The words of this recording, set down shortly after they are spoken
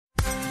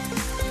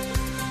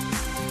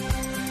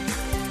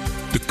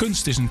De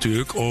kunst is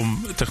natuurlijk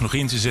om technologie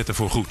in te zetten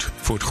voor goed,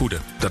 voor het goede.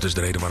 Dat is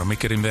de reden waarom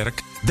ik erin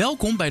werk.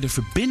 Welkom bij de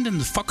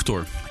Verbindende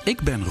Factor.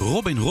 Ik ben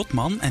Robin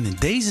Rotman en in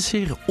deze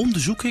serie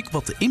onderzoek ik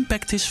wat de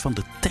impact is van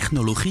de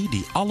technologie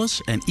die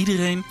alles en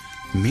iedereen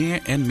meer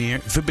en meer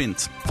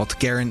verbindt. Wat de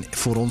kern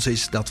voor ons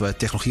is dat we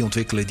technologie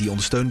ontwikkelen die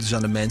ondersteunend is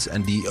aan de mens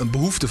en die een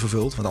behoefte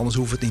vervult, want anders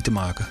hoeven we het niet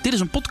te maken. Dit is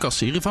een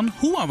podcastserie van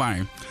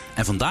Huawei.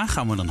 En vandaag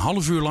gaan we een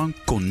half uur lang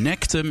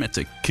connecten met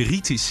de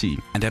critici.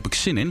 En daar heb ik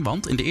zin in,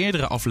 want in de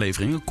eerdere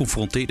afleveringen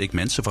confronteerde ik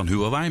mensen van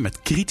Huawei met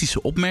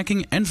kritische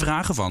opmerkingen en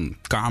vragen van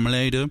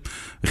Kamerleden,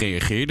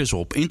 reageerden ze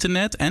op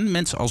internet en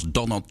mensen als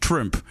Donald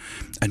Trump.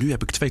 En nu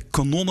heb ik 2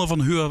 kanonnen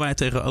van Huawei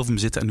tegenover me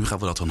zitten en nu gaan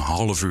we dat een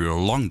half uur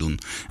lang doen.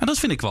 En dat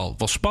vind ik wel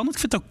spannend.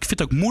 Ik vind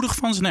het ook moedig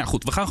van ze. Nou ja,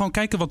 goed, we gaan gewoon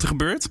kijken wat er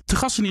gebeurt. Te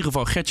gast in ieder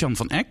geval Gert-Jan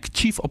van Eck,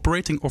 Chief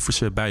Operating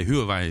Officer bij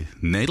Huawei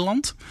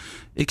Nederland.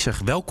 Ik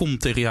zeg welkom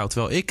tegen jou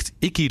terwijl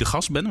ik hier de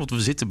gast ben, want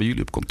we zitten bij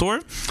jullie op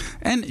kantoor.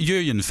 En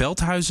Jurjen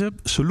Veldhuizen,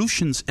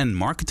 Solutions and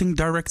Marketing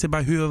Director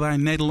bij Huawei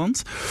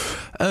Nederland.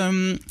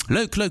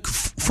 Leuk.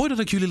 Voordat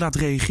ik jullie laat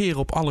reageren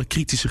op alle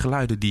kritische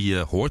geluiden die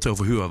je hoort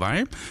over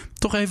Huawei,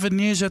 toch even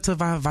neerzetten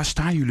waar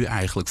staan jullie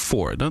eigenlijk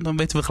voor? Dan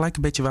weten we gelijk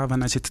een beetje waar we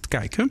naar zitten te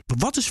kijken.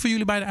 Wat is voor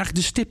jullie beiden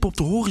eigenlijk de stip op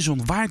de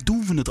horizon? Waar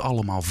doen we het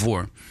allemaal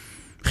voor?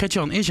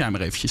 Gert-Jan, eerst jij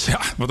maar eventjes.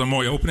 Ja, wat een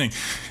mooie opening.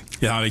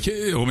 Ja, weet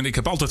je, Robin, ik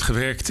heb altijd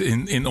gewerkt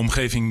in een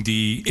omgeving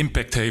die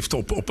impact heeft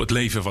op het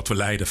leven wat we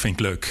leiden. Vind ik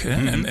leuk.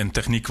 Hè? Mm-hmm. En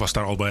techniek was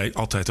daar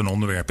altijd een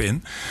onderwerp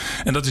in.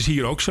 En dat is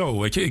hier ook zo.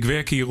 Weet je, ik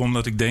werk hier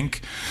omdat ik denk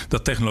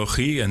dat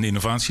technologie en de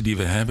innovatie die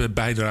we hebben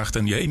bijdraagt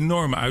aan die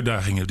enorme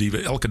uitdagingen die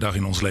we elke dag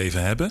in ons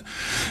leven hebben.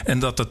 En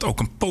dat dat ook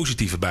een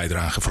positieve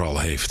bijdrage vooral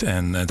heeft.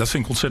 En dat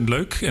vind ik ontzettend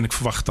leuk. En ik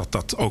verwacht dat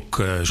dat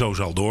ook zo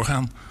zal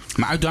doorgaan.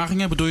 Maar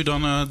uitdagingen, bedoel je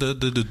dan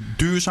de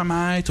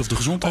duurzaamheid of de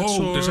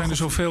gezondheidszorg? Oh, er zijn er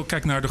zoveel.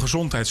 Kijk naar de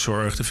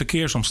gezondheidszorg, de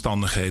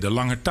verkeersomstandigheden,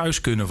 langer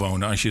thuis kunnen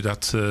wonen als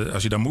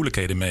je daar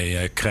moeilijkheden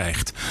mee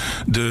krijgt.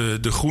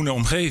 De groene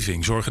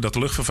omgeving, zorgen dat de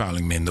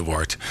luchtvervuiling minder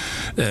wordt.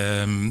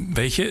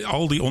 Weet je,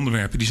 al die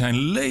onderwerpen die zijn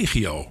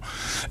legio.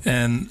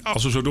 En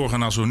als we zo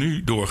doorgaan als we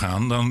nu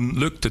doorgaan, dan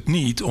lukt het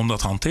niet om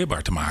dat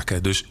hanteerbaar te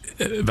maken. Dus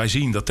wij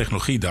zien dat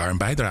technologie daar een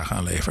bijdrage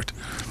aan levert.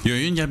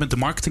 Jurjen, jij bent de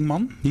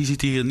marketingman. Je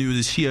ziet hier nu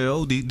de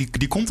CIO,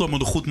 die komt allemaal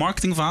een goed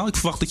marketingverhaal. Ik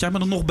verwacht dat jij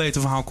met een nog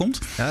beter verhaal komt.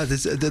 Ja,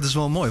 dit is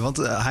wel mooi, want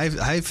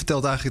hij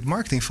vertelt eigenlijk het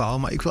marketingverhaal,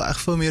 maar ik wil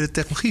eigenlijk veel meer het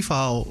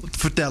technologieverhaal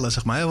vertellen,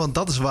 zeg maar. Want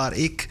dat is waar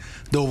ik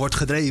door word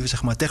gedreven,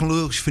 zeg maar.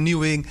 Technologische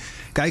vernieuwing,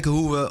 kijken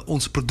hoe we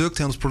ons product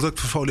en ons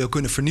productportfolio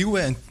kunnen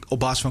vernieuwen en op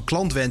basis van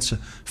klantwensen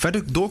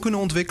verder door kunnen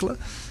ontwikkelen.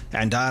 Ja,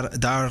 en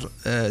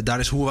daar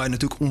is Huawei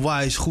natuurlijk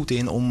onwijs goed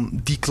in om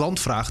die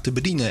klantvraag te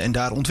bedienen en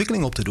daar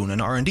ontwikkeling op te doen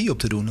en R&D op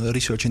te doen,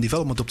 research and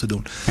development op te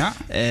doen. Ja.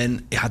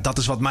 En ja, dat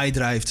is wat mij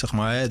drijft, zeg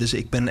maar. Hè. Dus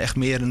ik ben echt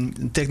meer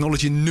een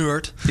technology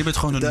nerd. Je bent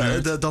gewoon een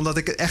nerd. Dan dat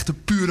ik echt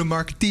een pure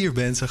marketeer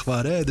ben, zeg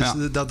maar. Hè. Dus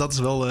dat is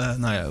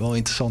wel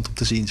interessant om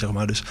te zien, zeg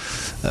maar. Dus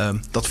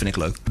dat vind ik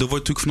leuk. Er wordt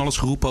natuurlijk van alles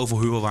geroepen over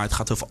Huawei. Het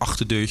gaat over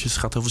achterdeurtjes,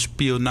 het gaat over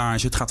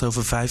spionage, het gaat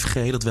over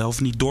 5G, dat wel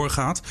of niet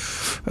doorgaat.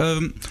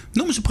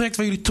 Noem eens een project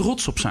waar jullie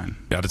trots op zijn.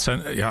 Ja, dat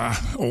zijn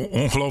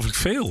ongelooflijk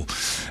veel.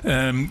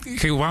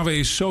 Kijk, Huawei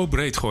is zo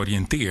breed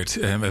georiënteerd.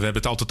 We hebben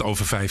het altijd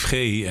over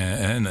 5G.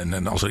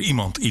 En als er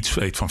iemand iets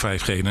weet van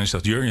 5G, dan is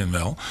dat Jurjen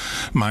wel.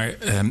 Maar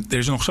er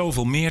is nog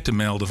zoveel meer te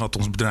melden wat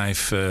ons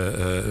bedrijf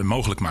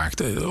mogelijk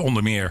maakt.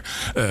 Onder meer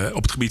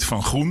op het gebied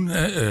van groen,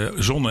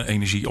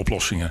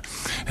 zonne-energieoplossingen.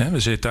 We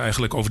zitten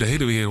eigenlijk over de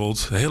hele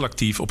wereld heel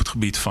actief op het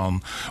gebied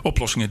van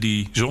oplossingen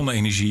die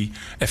zonne-energie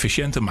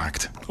efficiënter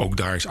maakt. Ook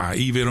daar is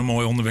AI weer een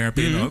mooi onderwerp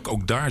in.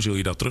 Ook daar zul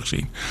je dat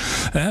terugzien.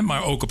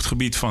 Maar ook op het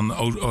gebied van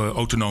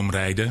autonoom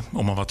rijden,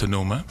 om maar wat te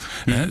noemen.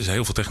 Er zijn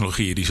heel veel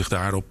technologieën die zich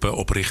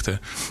daarop richten.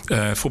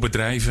 Voor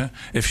bedrijven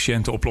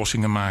efficiënte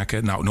oplossingen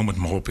maken. Nou, noem het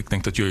maar op. Ik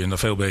denk dat Jurjen daar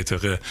veel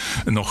beter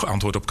nog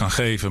antwoord op kan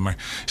geven. Maar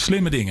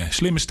slimme dingen.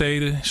 Slimme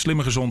steden,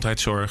 slimme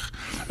gezondheidszorg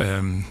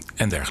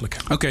en dergelijke.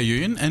 Oké,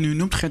 Jurjen. En u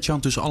noemt Gert-Jan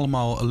dus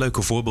allemaal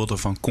leuke voorbeelden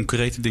van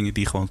concrete dingen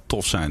die gewoon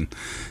tof zijn.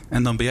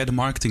 En dan ben jij de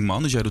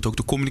marketingman, dus jij doet ook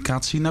de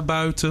communicatie naar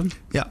buiten.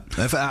 Ja,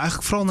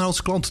 eigenlijk vooral naar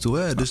onze klanten toe.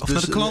 Hè. Dus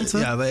naar de klanten?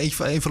 Ja, een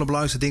van de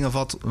belangrijkste dingen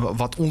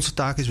wat onze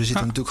taak is. We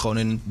zitten natuurlijk gewoon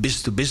in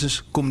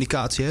business-to-business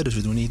communicatie. Hè. Dus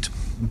we doen niet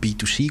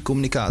B2C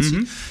communicatie.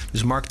 Mm-hmm.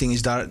 Dus marketing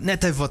is daar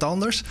net even wat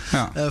anders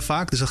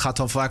vaak. Dus het gaat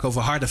dan vaak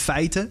over harde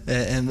feiten.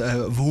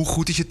 En hoe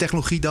goed is je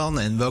technologie dan?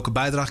 En welke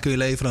bijdrage kun je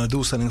leveren aan de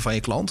doelstellingen van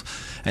je klant?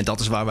 En dat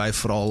is waar wij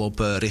vooral op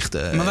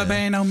richten. Maar waar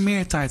ben je nou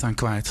meer tijd aan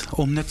kwijt?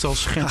 Om net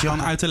als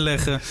Gert-Jan uit te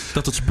leggen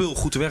dat het spul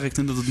goed werkt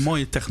en dat het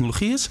mooie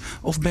technologie is?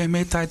 Of ben je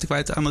meer tijd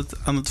kwijt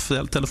aan het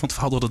vertellen van het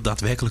verhaal dat het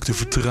daadwerkelijk te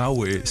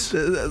vertrouwen is?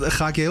 Daar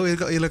ga ik je heel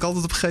eerlijk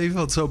altijd op geven.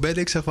 Want zo ben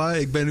ik, zeg maar.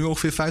 Ik ben nu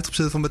ongeveer 50%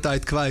 van mijn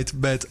tijd kwijt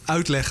met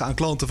uitleggen aan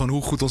klanten van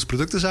hoe goed onze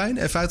producten zijn.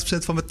 En 50%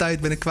 van mijn tijd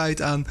ben ik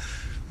kwijt aan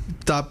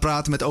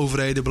praten met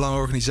overheden,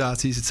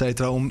 belangenorganisaties, et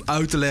cetera, om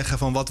uit te leggen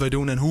van wat wij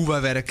doen en hoe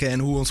wij werken en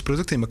hoe onze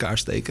producten in elkaar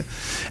steken.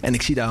 En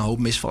ik zie daar een hoop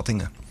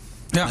misvattingen.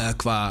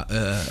 Qua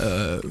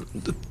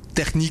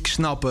techniek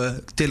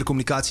snappen,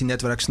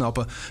 telecommunicatienetwerk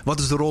snappen. Wat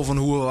is de rol van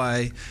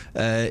Huawei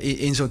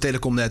in zo'n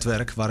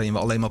telecomnetwerk, waarin we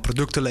alleen maar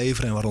producten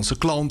leveren en waar onze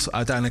klant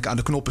uiteindelijk aan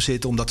de knoppen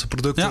zit om dat soort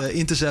producten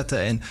in te zetten.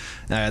 En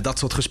dat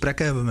soort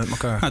gesprekken hebben we met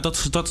elkaar. Nou,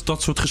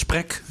 dat soort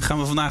gesprek gaan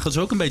we vandaag dus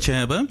ook een beetje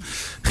hebben.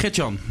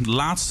 Gert-Jan,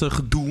 laatste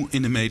gedoe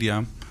in de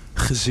media.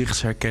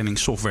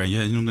 Gezichtsherkenningssoftware.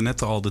 Je noemde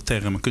net al de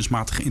term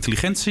kunstmatige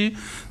intelligentie.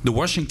 De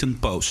Washington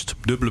Post, :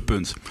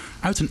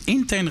 Uit een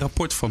intern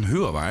rapport van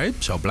Huawei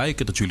zou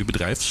blijken dat jullie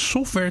bedrijf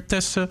software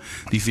testen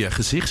die via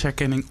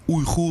gezichtsherkenning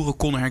Oeigoeren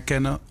konden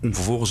herkennen om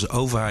vervolgens de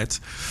overheid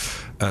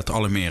te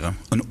alarmeren.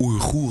 Een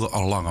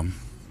Oeigoeren-alarm.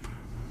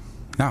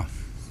 Nou,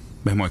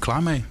 ben je mooi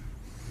klaar mee.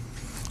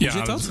 Hoe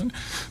zit dat?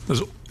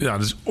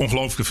 Dat is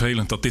ongelooflijk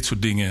vervelend dat dit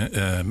soort dingen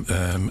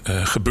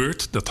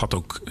gebeurt. Dat had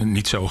ook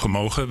niet zo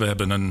gemogen. We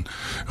hebben een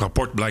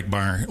rapport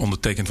blijkbaar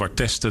ondertekend waar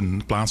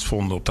testen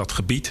plaatsvonden op dat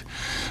gebied.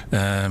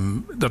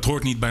 Dat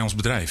hoort niet bij ons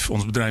bedrijf.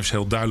 Ons bedrijf is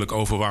heel duidelijk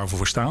over waar we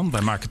voor staan.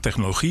 Wij maken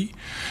technologie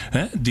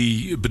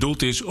die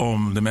bedoeld is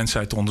om de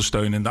mensheid te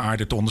ondersteunen en de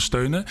aarde te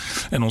ondersteunen.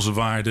 En onze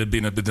waarden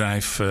binnen het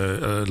bedrijf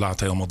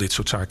laten helemaal dit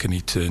soort zaken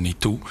niet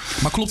toe.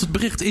 Maar klopt het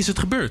bericht? Is het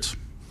gebeurd?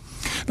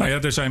 Nou ja,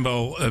 er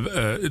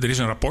is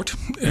een rapport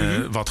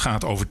wat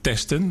gaat over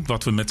testen.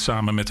 Wat we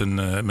samen met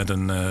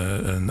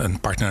een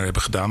partner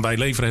hebben gedaan. Wij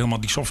leveren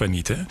helemaal die software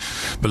niet. Hè.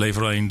 We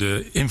leveren alleen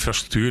de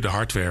infrastructuur, de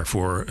hardware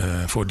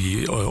voor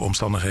die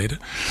omstandigheden.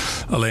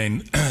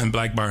 Alleen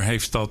blijkbaar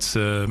heeft dat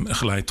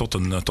geleid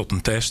tot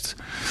een test.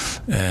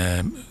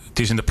 Het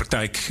is in de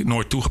praktijk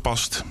nooit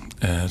toegepast.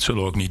 Dat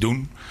zullen we ook niet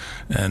doen.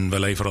 En we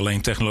leveren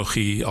alleen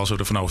technologie als we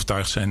ervan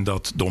overtuigd zijn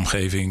dat de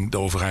omgeving, de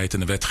overheid en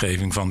de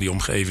wetgeving van die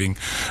omgeving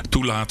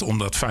toelaat om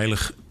dat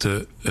veilig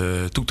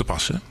toe te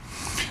passen.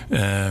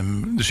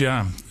 Dus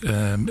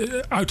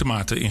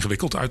uitermate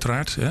ingewikkeld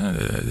uiteraard.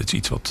 Het is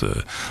iets wat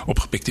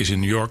opgepikt is in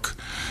New York.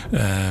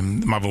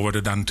 Maar we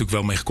worden daar natuurlijk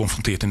wel mee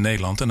geconfronteerd in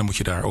Nederland. En dan moet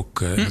je daar ook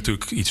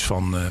natuurlijk iets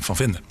van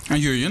vinden. En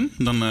Jurjen,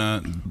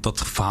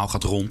 dat verhaal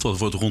gaat rond. Dat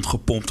wordt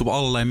rondgepompt op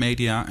allerlei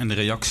media. En de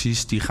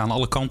reacties die gaan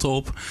alle kanten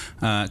op.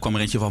 Er kwam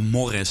er eentje van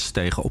Morris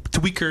tegen op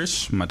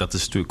Tweakers. Maar dat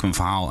is natuurlijk een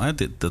verhaal.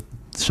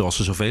 Zoals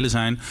er zoveel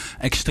zijn.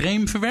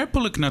 Extreem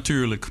verwerpelijk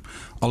natuurlijk.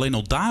 Alleen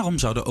al daarom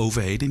zouden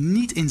overheden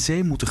niet in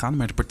zee moeten gaan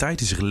met de partij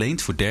die zich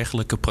leent voor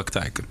dergelijke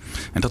praktijken.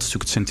 En dat is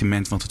natuurlijk het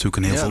sentiment wat natuurlijk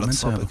een heel veel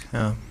mensen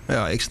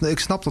hebben. Ik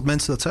snap dat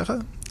mensen dat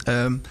zeggen.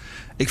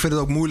 Ik vind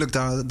het ook moeilijk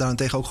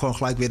daarentegen ook gewoon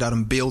gelijk weer daar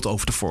een beeld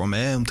over te vormen.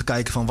 Hè? Om te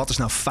kijken van wat is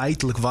nou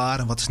feitelijk waar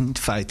en wat is niet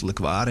feitelijk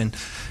waar. En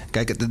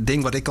kijk, het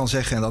ding wat ik kan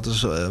zeggen, en dat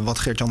is wat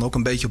Gert-Jan ook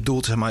een beetje op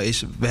doelt, zeg maar,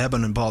 is we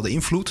hebben een bepaalde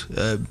invloed.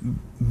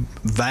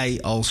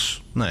 Wij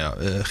als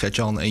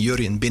Gert-Jan en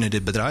Jurjen binnen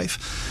dit bedrijf.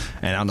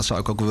 En dan zou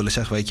ik ook willen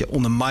zeggen, weet je,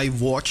 onder my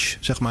watch,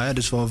 zeg maar.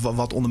 Dus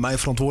wat onder mijn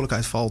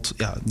verantwoordelijkheid valt,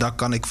 daar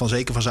kan ik van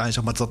zeker van zijn,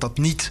 zeg maar, dat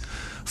niet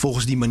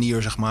volgens die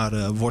manier, zeg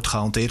maar, wordt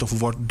gehanteerd of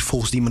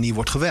volgens die manier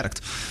wordt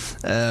gewerkt.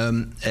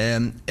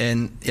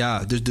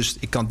 Dus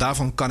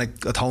daarvan kan ik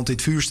het hand in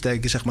het vuur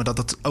steken, zeg maar, dat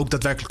het ook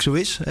daadwerkelijk zo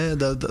is.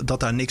 Dat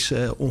daar niks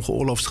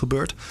ongeoorloofd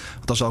gebeurt.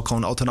 Want dan zal ik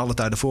gewoon al ten alle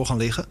tijde voor gaan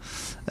liggen.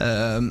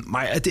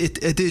 Maar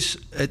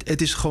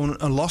het is gewoon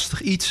een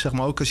lastig iets, zeg maar.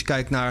 Ook als je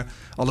kijkt naar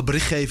alle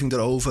berichtgeving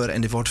erover.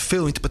 En er wordt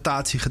veel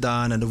interpretatie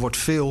gedaan en er wordt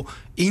veel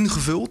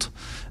ingevuld.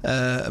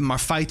 Maar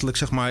feitelijk,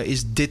 zeg maar,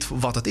 is dit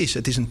wat het is.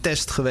 Het is een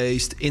test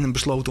geweest in een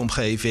besloten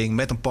omgeving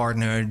met een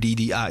partner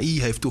die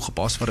AI heeft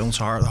toegepast, waarin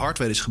onze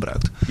hardware is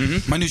gebruikt.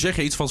 Maar nu zeg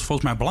je iets wat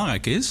volgens mij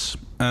belangrijk is.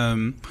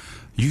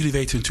 Jullie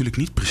weten natuurlijk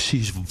niet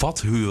precies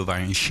wat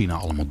Huawei in China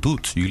allemaal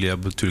doet. Jullie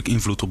hebben natuurlijk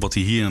invloed op wat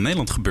hier in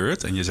Nederland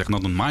gebeurt. En je zegt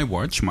not on my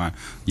watch, maar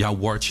jouw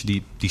watch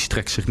die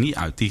strekt zich niet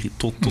uit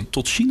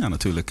tot China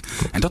natuurlijk.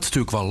 En dat is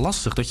natuurlijk wel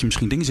lastig, dat je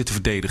misschien dingen zit te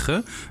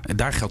verdedigen. En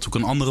daar geldt ook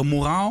een andere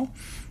moraal.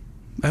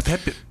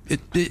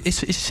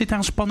 Zit daar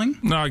een spanning?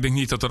 Nou, ik denk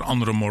niet dat er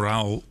andere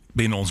moraal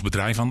binnen ons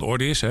bedrijf aan de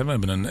orde is. We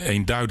hebben een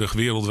eenduidig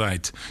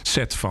wereldwijd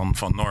set van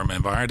normen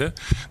en waarden.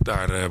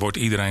 Daar wordt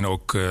iedereen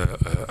ook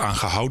aan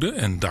gehouden.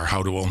 En daar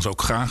houden we ons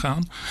ook graag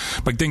aan.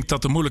 Maar ik denk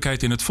dat de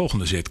moeilijkheid in het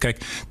volgende zit.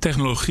 Kijk,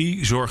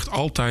 technologie zorgt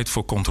altijd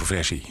voor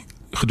controversie.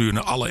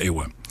 Gedurende alle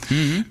eeuwen.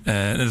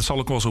 En dat zal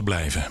ook wel zo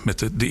blijven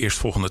met de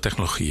eerstvolgende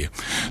technologieën.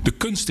 De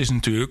kunst is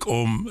natuurlijk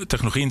om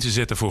technologie in te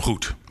zetten voor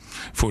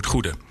het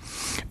goede.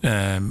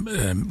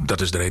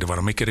 Dat is de reden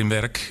waarom ik erin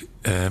werk.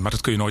 Maar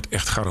dat kun je nooit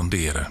echt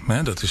garanderen.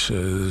 Dat is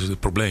het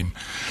probleem.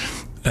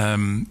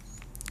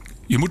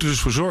 Je moet er dus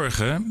voor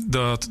zorgen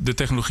dat de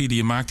technologie die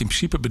je maakt in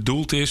principe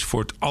bedoeld is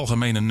voor het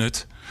algemene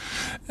nut.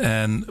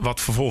 En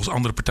wat vervolgens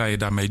andere partijen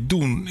daarmee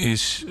doen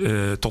is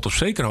tot op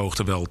zekere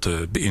hoogte wel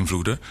te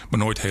beïnvloeden, maar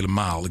nooit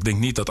helemaal. Ik denk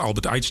niet dat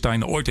Albert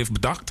Einstein ooit heeft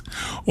bedacht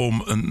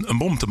om een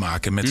bom te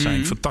maken met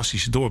zijn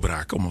fantastische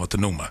doorbraak, om het wat te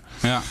noemen.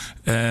 Ja.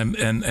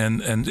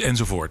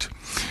 Enzovoort.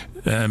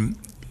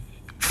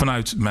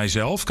 Vanuit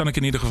mijzelf kan ik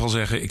in ieder geval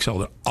zeggen, ik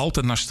zal er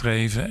altijd naar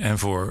streven en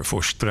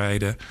voor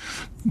strijden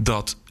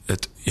dat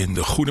het in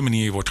de goede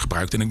manier wordt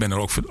gebruikt. En ik ben er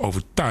ook van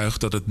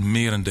overtuigd dat het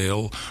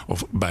merendeel,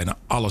 of bijna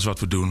alles wat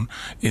we doen,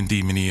 in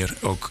die manier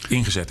ook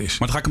ingezet is.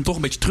 Maar dan ga ik hem toch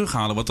een beetje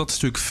terughalen. Want dat is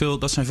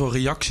natuurlijk dat zijn veel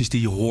reacties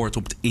die je hoort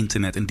op het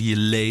internet en die je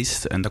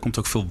leest. En daar komt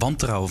ook veel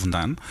wantrouwen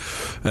vandaan.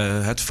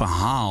 Het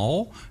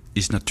verhaal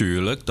is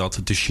natuurlijk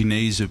dat de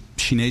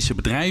Chinese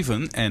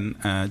bedrijven en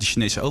de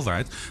Chinese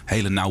overheid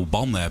hele nauwe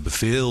banden hebben.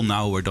 Veel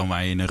nauwer dan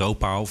wij in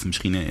Europa of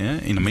misschien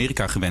in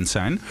Amerika gewend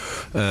zijn.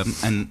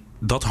 En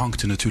dat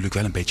hangt er natuurlijk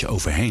wel een beetje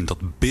overheen,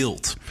 dat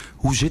beeld.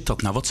 Hoe zit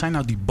dat nou? Wat zijn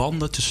nou die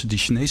banden tussen de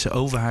Chinese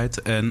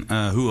overheid en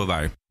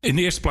Huawei? In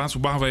de eerste plaats,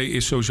 Huawei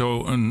is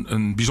sowieso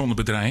een bijzonder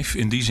bedrijf.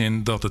 In die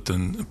zin dat het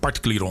een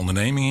particuliere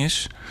onderneming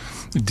is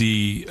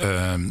die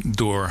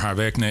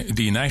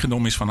in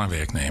eigendom is van haar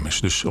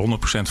werknemers. Dus 100%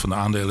 van de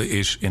aandelen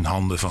is in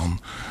handen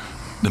van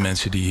de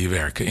mensen die hier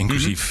werken,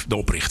 inclusief de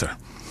oprichter.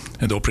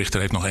 En de oprichter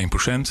heeft nog 1%,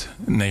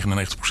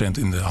 99%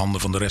 in de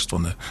handen van de rest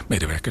van de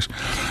medewerkers.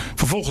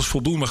 Vervolgens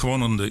voldoen we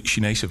gewoon aan de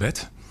Chinese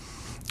wet.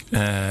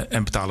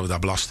 En betalen we daar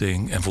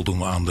belasting en voldoen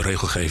we aan de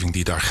regelgeving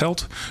die daar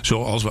geldt.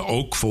 Zoals we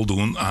ook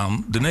voldoen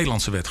aan de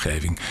Nederlandse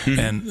wetgeving.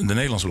 En de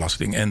Nederlandse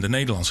belasting en de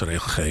Nederlandse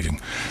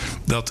regelgeving.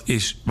 Dat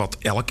is wat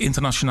elk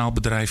internationaal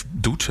bedrijf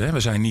doet. We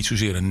zijn niet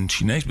zozeer een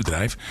Chinees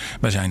bedrijf.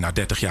 Wij zijn na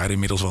 30 jaar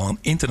inmiddels wel een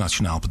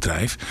internationaal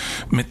bedrijf.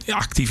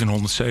 Actief in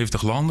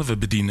 170 landen. We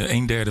bedienen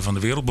 1/3 van de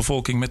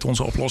wereldbevolking met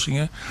onze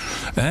oplossingen.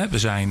 We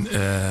zijn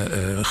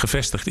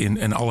gevestigd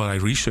in allerlei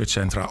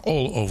researchcentra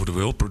all over the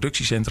world.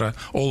 Productiecentra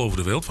all over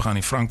the world. We gaan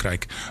in Frankrijk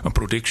een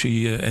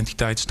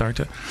productie-entiteit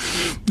starten.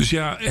 Dus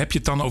ja, heb je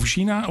het dan over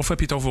China of heb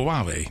je het over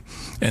Huawei?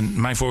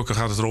 En mijn voorkeur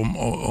gaat het erom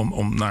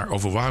om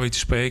over Huawei te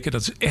spreken.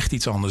 Dat is echt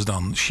iets anders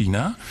dan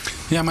China.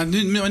 Ja, maar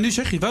nu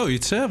zeg je wel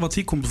iets, hè? Want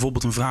hier komt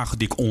bijvoorbeeld een vraag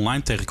die ik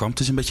online tegenkwam. Het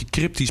is een beetje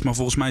cryptisch, maar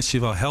volgens mij is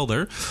het wel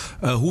helder.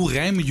 Hoe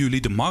rijmen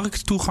jullie de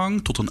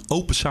markttoegang tot een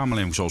open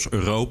samenleving zoals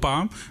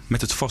Europa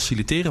met het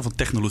faciliteren van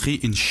technologie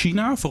in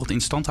China voor het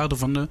instand houden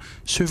van de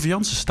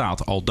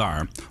surveillance-staat al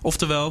daar?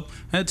 Oftewel,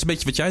 het is een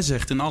beetje wat jij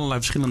zegt. In allerlei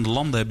verschillende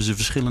landen hebben ze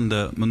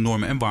verschillende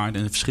normen en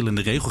waarden en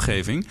verschillende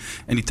regelgeving.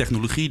 En die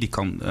technologie die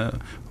kan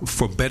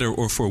for better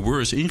or for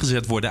worse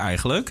ingezet worden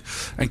eigenlijk.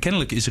 En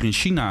kennelijk is er in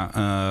China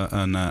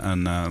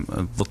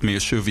een wat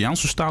meer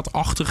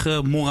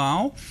surveillance-staatachtige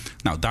moraal.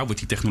 Nou, daar wordt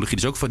die technologie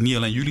dus ook van. Niet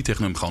alleen jullie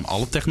technologie, maar gewoon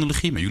alle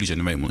technologie. Maar jullie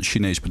zijn nu eenmaal een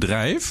Chinees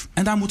bedrijf.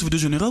 En daar moeten we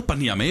dus in Europa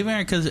niet aan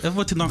meewerken. Er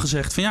wordt er dan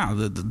gezegd van ja,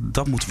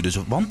 dat moeten we dus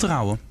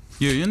wantrouwen.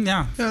 Jurjen,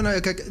 ja. Ja, nou,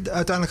 kijk,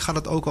 uiteindelijk gaat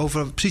het ook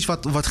over precies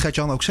wat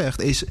Gert-Jan ook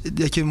zegt, is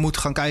dat je moet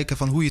gaan kijken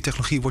van hoe je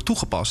technologie wordt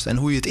toegepast en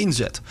hoe je het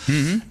inzet.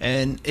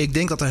 En ik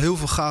denk dat er heel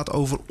veel gaat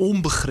over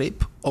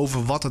onbegrip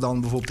over wat er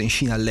dan bijvoorbeeld in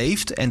China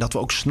leeft en dat we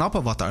ook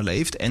snappen wat daar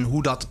leeft en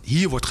hoe dat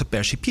hier wordt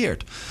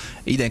gepercipieerd.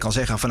 Iedereen kan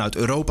zeggen vanuit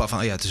Europa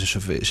van ja, het is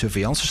een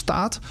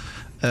surveillance-staat.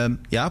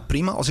 Ja,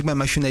 prima. Als ik met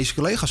mijn Chinese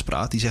collega's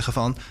praat, die zeggen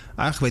van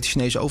eigenlijk weet de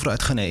Chinese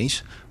overheid geen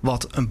eens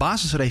wat een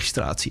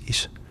basisregistratie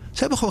is. Ze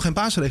hebben gewoon geen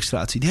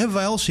basisregistratie. Die hebben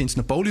wij al sinds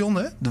Napoleon.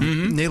 Hè? De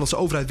Nederlandse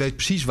overheid weet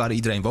precies waar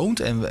iedereen woont.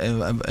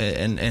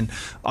 En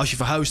als je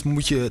verhuist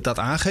moet je dat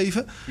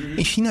aangeven.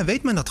 In China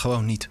weet men dat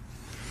gewoon niet.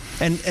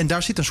 En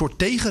daar zit een soort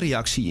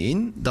tegenreactie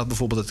in. Dat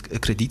bijvoorbeeld het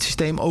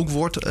kredietsysteem ook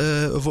wordt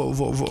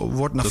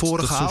naar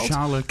voren gehaald.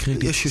 Sociale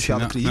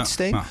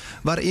kredietsysteem. Ja.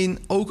 Waarin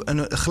ook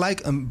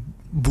gelijk een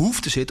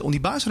behoefte zit om die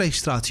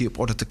basisregistratie op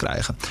orde te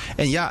krijgen.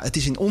 En ja, het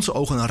is in onze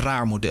ogen een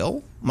raar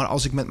model. Maar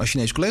als ik met mijn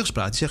Chinese collega's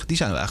praat, die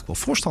zijn er eigenlijk wel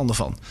voorstander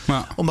van.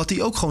 Ja. Omdat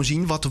die ook gewoon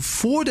zien wat de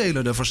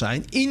voordelen ervan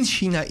zijn in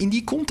China, in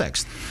die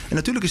context. En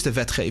natuurlijk is de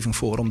wetgeving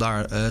voor om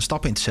daar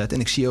stappen in te zetten.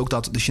 En ik zie ook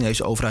dat de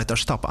Chinese overheid daar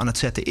stappen aan het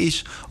zetten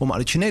is om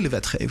additionele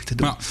wetgeving te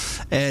doen. Ja.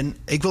 En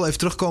ik wil even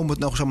terugkomen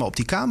nog zeg maar, op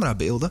die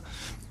camerabeelden.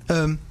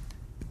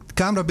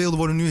 Camerabeelden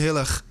worden nu heel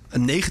erg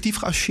negatief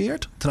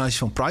geassocieerd ten aanzien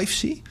van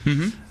privacy.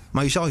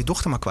 Maar je zal je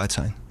dochter maar kwijt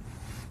zijn.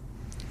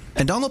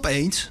 En dan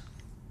opeens,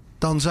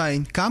 dan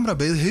zijn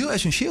camerabeelden heel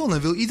essentieel. En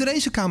dan wil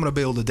iedereen zijn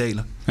camerabeelden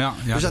delen. Ja,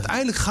 dus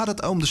uiteindelijk gaat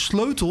het om de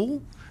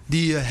sleutel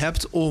die je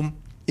hebt om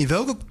in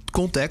welke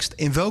context,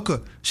 in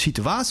welke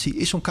situatie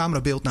is zo'n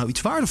camerabeeld nou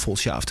iets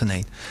waardevols, ja of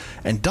nee?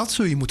 En dat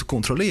zul je moeten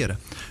controleren.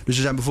 Dus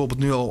er zijn bijvoorbeeld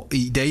nu al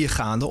ideeën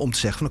gaande om te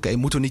zeggen van oké,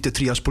 moeten we niet de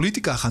trias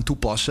politica gaan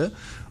toepassen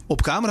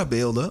op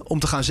camerabeelden om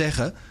te gaan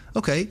zeggen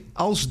oké,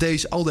 als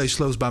al deze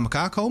sleutels bij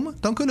elkaar komen,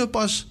 dan kunnen we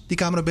pas die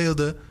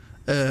camerabeelden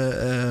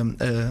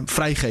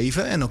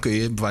vrijgeven. En dan kun je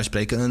bij wijze van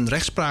spreken een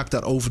rechtspraak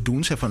daarover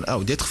doen. Zeg van,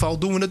 in dit geval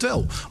doen we het wel.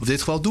 Of in dit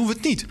geval doen we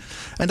het niet.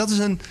 En dat is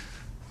een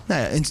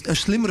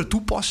slimmere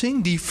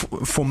toepassing die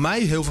voor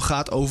mij heel veel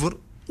gaat over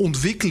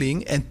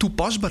ontwikkeling en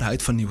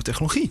toepasbaarheid van nieuwe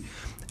technologie.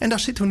 En daar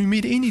zitten we nu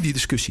middenin in die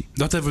discussie.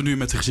 Dat hebben we nu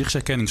met de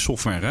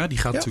gezichtsherkenningssoftware. Hè? Die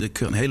gaat natuurlijk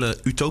een hele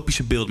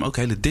utopische beelden, maar ook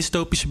hele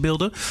dystopische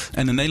beelden.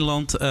 En in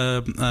Nederland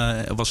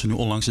was er nu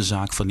onlangs een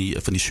zaak van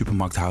die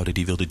supermarkthouder.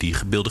 Die wilde die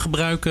beelden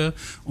gebruiken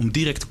om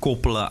direct te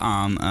koppelen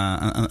aan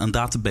een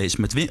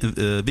database met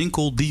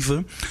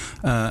winkeldieven.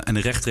 En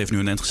de rechter heeft nu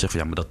ineens gezegd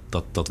van ja,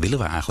 maar dat willen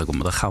we eigenlijk.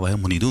 Maar dat gaan we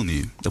helemaal niet doen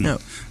nu.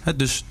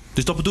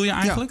 Dus dat bedoel je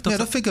eigenlijk? Dat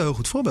vind ik een heel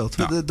goed voorbeeld.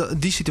 Ja.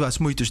 Die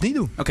situatie moet je dus niet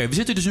doen. Oké, we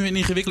zitten dus nu in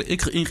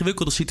een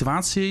ingewikkelde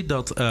situatie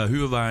dat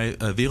Huawei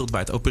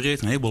wereldwijd opereert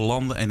in een heleboel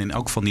landen en in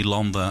elk van die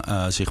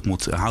landen zich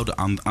moet houden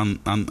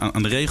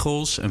aan de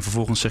regels. En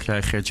vervolgens zeg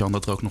jij, Gert-Jan,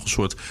 dat er ook nog een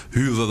soort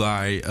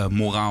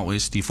Huawei-moraal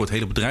is die voor het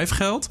hele bedrijf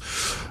geldt.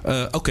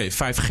 Oké,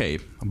 5G.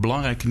 Een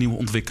belangrijke nieuwe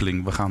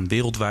ontwikkeling. We gaan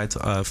wereldwijd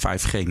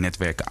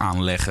 5G-netwerken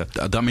aanleggen.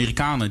 De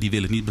Amerikanen die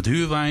willen niet met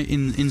Huawei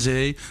in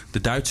zee.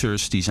 De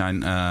Duitsers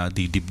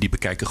die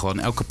bekijken gewoon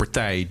elke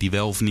partij die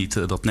wel of niet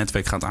dat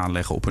netwerk gaat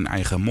aanleggen op hun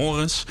eigen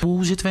mores.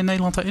 Hoe zitten we in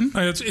Nederland daarin?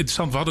 Nou, het is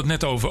interessant. We hadden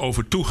het net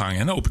over toegang.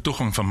 En open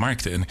toegang van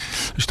markten. En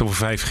als je het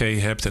over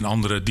 5G hebt en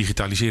andere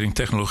digitalisering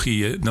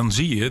technologieën, dan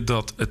zie je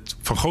dat het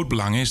van groot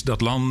belang is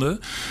dat landen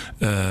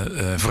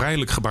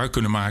vrijelijk gebruik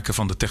kunnen maken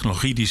van de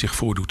technologie die zich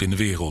voordoet in de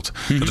wereld.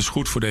 Mm-hmm. Dat is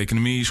goed voor de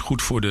economie, is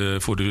goed voor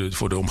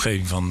de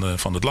omgeving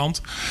van het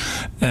land.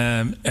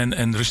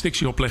 En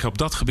restrictie opleggen op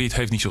dat gebied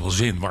heeft niet zoveel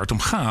zin. Waar het om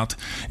gaat,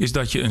 is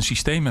dat je een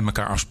systeem met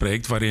elkaar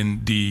afspreekt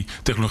waarin die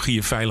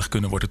technologieën veilig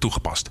kunnen worden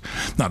toegepast.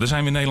 Nou, daar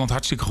zijn we in Nederland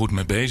hartstikke goed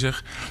mee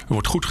bezig. Er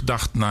wordt goed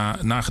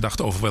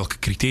nagedacht over welke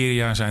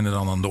criteria zijn er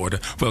dan aan de orde.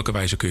 Op welke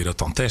wijze kun je dat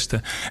dan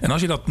testen. En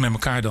als je dat met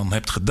elkaar dan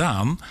hebt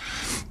gedaan,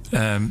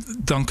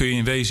 dan kun je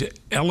in wezen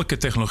elke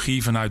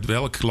technologie vanuit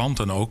welk land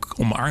dan ook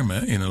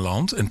omarmen in een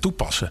land en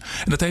toepassen.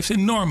 En dat heeft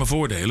enorme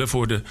voordelen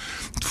voor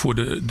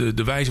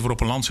de wijze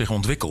waarop een land zich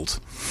ontwikkelt.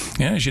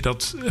 Ja,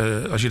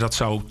 als je dat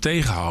zou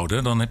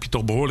tegenhouden, dan heb je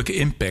toch behoorlijke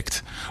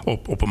impact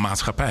op een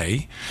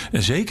maatschappij.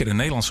 En zeker een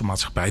Nederlandse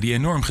maatschappij die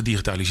enorm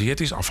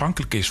gedigitaliseerd is,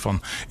 afhankelijk is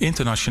van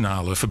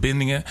internationale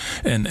verbindingen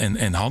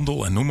en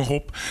handel en noem maar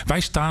op. Wij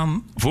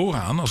staan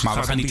vooraan als het gaat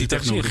om gaan niet die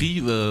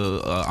technologie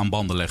aan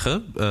banden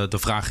leggen. De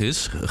vraag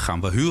is,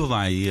 gaan we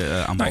Huawei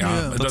aan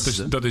banden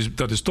leggen?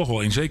 Dat is toch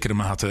wel in zekere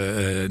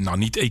mate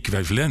niet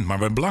equivalent, maar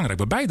wel belangrijk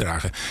bij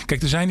bijdragen.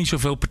 Kijk, er zijn niet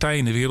zoveel partijen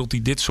in de wereld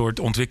die dit soort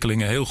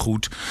ontwikkelingen heel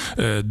goed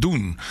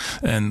doen.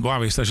 En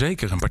Huawei is daar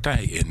zeker een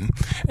partij in.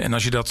 En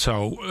als je dat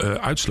zou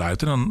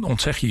uitsluiten, dan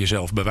ontzeg je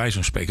jezelf bij wijze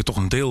van spreken toch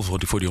een deel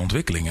voor die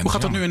ontwikkelingen. Hoe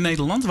gaat dat nu in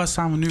Nederland? Waar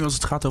staan we nu als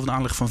het gaat over de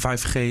aanleg van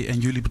 5G en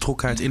jullie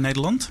betrokkenheid in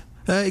Nederland?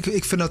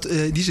 Ik vind dat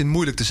in die zin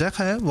moeilijk te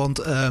zeggen. Hè?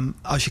 Want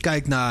als je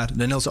kijkt naar de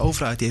Nederlandse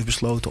overheid, die heeft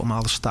besloten om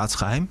alles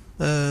staatsgeheim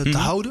te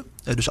houden.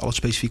 Dus alle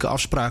specifieke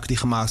afspraken die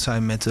gemaakt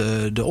zijn met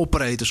de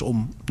operators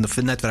om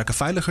de netwerken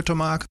veiliger te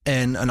maken.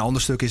 En een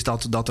ander stuk is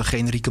dat er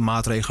generieke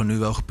maatregelen nu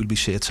wel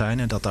gepubliceerd zijn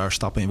en dat daar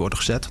stappen in worden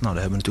gezet. Nou,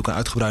 daar hebben we natuurlijk een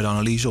uitgebreide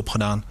analyse op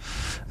gedaan.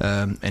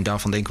 En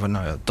daarvan denken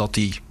we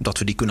dat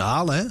we die kunnen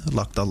halen. Hè?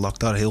 Laat ik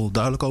daar heel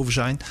duidelijk over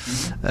zijn.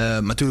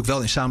 Maar natuurlijk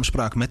wel in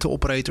samenspraak met de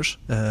operators.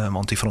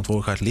 Want die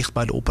verantwoordelijkheid ligt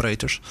bij de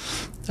operators.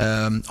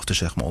 Of dus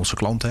zeg maar onze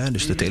klanten, hè?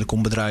 Dus de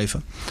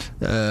telecombedrijven.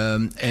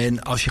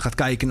 En als je gaat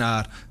kijken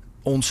naar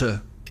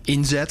onze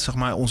inzet, zeg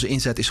maar, onze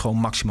inzet is gewoon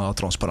maximale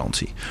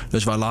transparantie.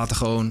 Dus wij laten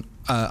gewoon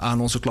aan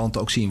onze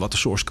klanten ook zien wat de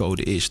source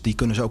code is. Die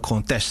kunnen ze ook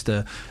gewoon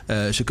testen.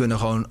 Ze kunnen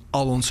gewoon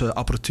al onze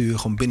apparatuur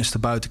gewoon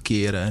binnenstebuiten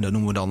keren. En dat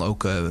noemen we dan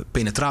ook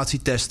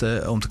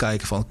penetratietesten. Om te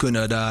kijken van,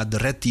 kunnen daar de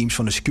red teams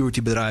van de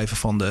securitybedrijven,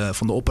 van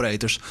de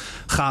operators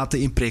gaten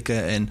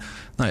inprikken. En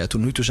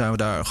tot nu toe zijn we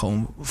daar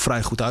gewoon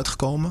vrij goed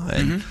uitgekomen.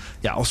 En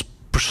als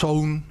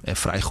persoon, en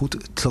vrij goed,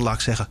 laat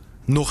ik zeggen,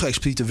 nog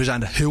explicieter, we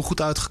zijn er heel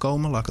goed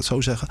uitgekomen, laat ik het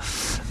zo zeggen.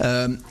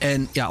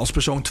 En als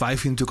persoon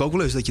twijfel je natuurlijk ook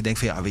wel eens dat je denkt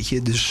van weet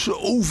je, er is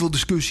zoveel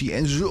discussie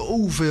en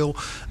zoveel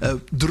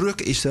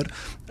druk is er.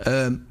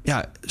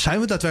 Zijn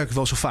we daadwerkelijk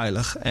wel zo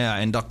veilig?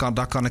 En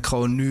daar kan ik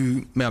gewoon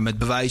nu met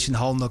bewijs in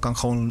handen kan ik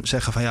gewoon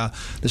zeggen van er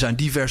zijn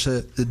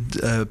diverse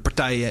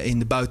partijen in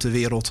de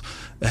buitenwereld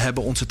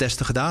hebben onze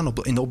testen gedaan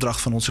in de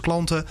opdracht van onze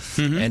klanten.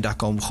 En daar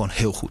komen we gewoon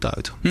heel goed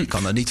uit. Ik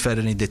kan er niet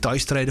verder in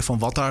details treden van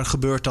wat daar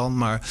gebeurt dan,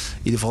 maar in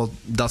ieder geval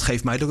dat geeft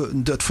mij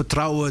het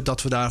vertrouwen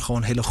dat we daar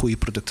gewoon hele goede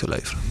producten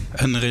leveren.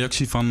 Een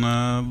reactie van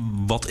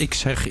wat ik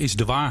zeg is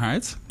de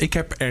waarheid. Ik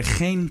heb er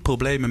geen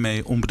problemen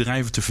mee om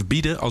bedrijven te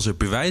verbieden als er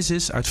bewijs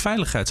is uit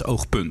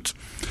veiligheidsoogpunt.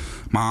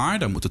 Maar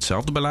dan moet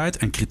hetzelfde beleid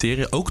en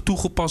criteria ook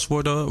toegepast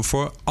worden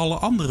voor alle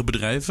andere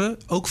bedrijven,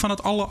 ook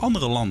vanuit alle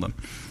andere landen.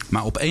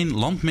 Maar op één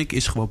land mikken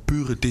is gewoon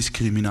pure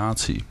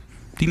discriminatie.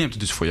 Die neemt het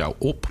dus voor jou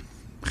op.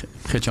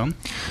 Gert-Jan?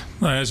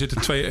 Nou ja, er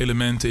zitten twee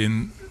elementen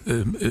in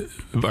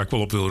waar ik wel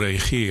op wil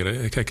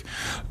reageren. Kijk,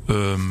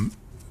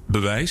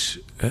 bewijs.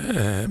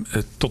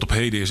 Tot op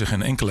heden is er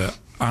geen enkele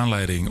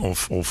aanleiding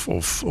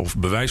of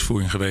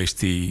bewijsvoering geweest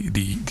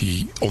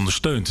die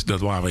ondersteunt dat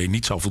Huawei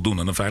niet zal voldoen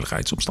aan de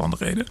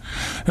veiligheidsomstandigheden.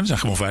 We zijn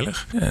gewoon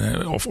veilig.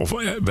 Of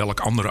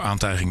welke andere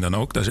aantijging dan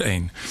ook. Dat is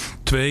 1.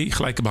 2,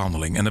 gelijke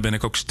behandeling. En daar ben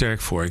ik ook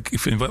sterk voor. Ik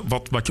vind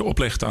wat je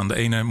oplegt aan de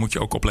ene moet je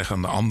ook opleggen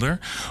aan de ander.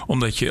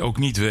 Omdat je ook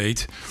niet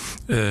weet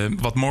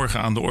wat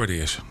morgen aan de orde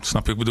is.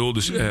 Snap je? Ik bedoel,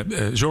 dus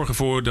zorg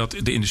ervoor dat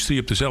de industrie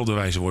op dezelfde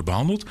wijze wordt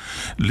behandeld.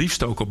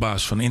 Liefst ook op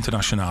basis van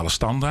internationale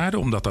standaarden.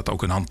 Omdat dat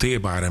ook een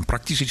hanteerbare en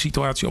praktische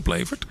situatie organisatie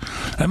oplevert.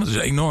 Want er is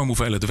een enorm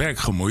hoeveelheid werk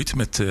gemoeid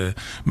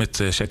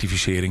met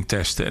certificering,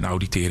 testen en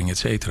auditering, et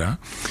cetera.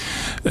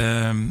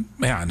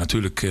 Maar ja,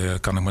 natuurlijk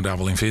kan ik me daar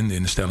wel in vinden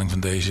in de stelling van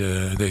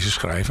deze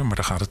schrijver. Maar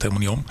daar gaat het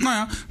helemaal niet om. Nou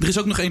ja, er is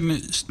ook nog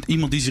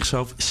iemand die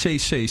zichzelf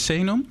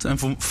CCC noemt. En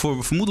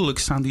vermoedelijk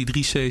staan die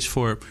 3 C's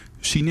voor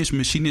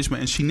cynisme, cynisme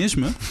en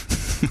cynisme.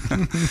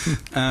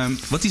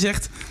 Wat hij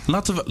zegt,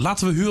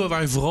 laten we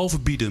huurwaai vooral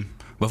verbieden.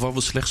 Waarvan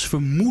we slechts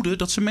vermoeden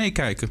dat ze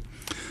meekijken.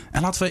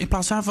 En laten we in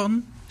plaats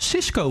daarvan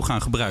Cisco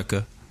gaan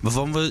gebruiken.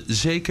 Waarvan we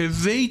zeker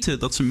weten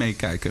dat ze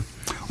meekijken.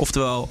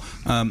 Oftewel,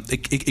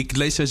 ik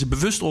lees deze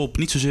bewust op.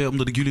 Niet zozeer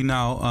omdat ik jullie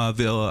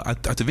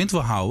uit de wind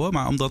wil houden.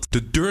 Maar omdat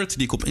de dirt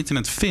die ik op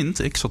internet vind.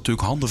 Ik zat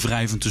natuurlijk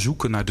handenwrijvend te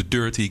zoeken naar de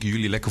dirt die ik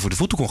jullie lekker voor de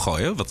voeten kon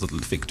gooien. Want dat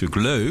vind ik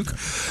natuurlijk leuk.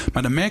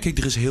 Maar dan merk ik,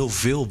 er is heel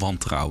veel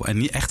wantrouwen.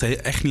 En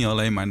echt niet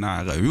alleen maar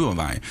naar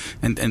huurwaai.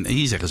 En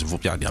hier zeggen ze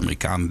bijvoorbeeld, ja, die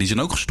Amerikanen die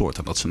zijn ook gestoord.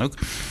 En dat zijn ook.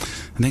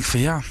 Dan denk ik van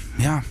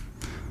ja.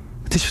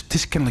 Het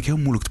is kennelijk heel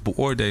moeilijk te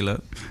beoordelen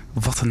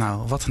wat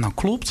er nou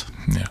klopt.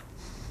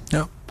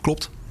 Ja,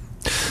 klopt.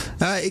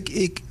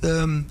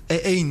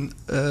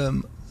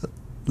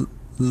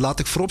 Laat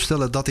ik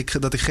vooropstellen dat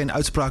ik geen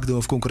uitspraak doe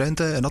over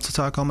concurrenten en dat soort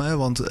zaken allemaal.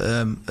 Want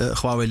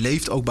Huawei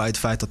leeft ook bij het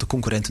feit dat er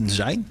concurrenten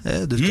zijn.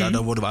 Dus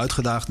daar worden we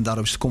uitgedaagd en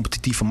daarom is het een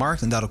competitieve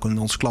markt. En daarom kunnen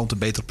onze klanten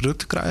betere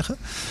producten krijgen.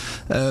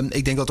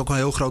 Ik denk dat het ook een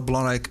heel groot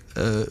belangrijk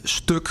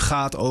stuk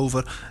gaat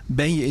over,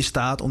 ben je in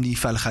staat om die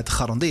veiligheid te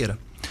garanderen?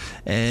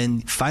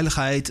 En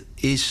veiligheid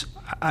is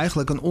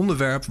eigenlijk een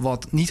onderwerp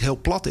wat niet heel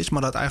plat is,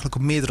 maar dat eigenlijk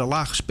op meerdere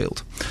lagen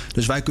speelt.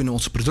 Dus wij kunnen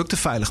onze producten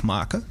veilig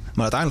maken.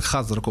 Maar uiteindelijk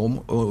gaat het er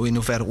ook om in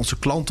hoeverre onze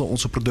klanten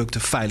onze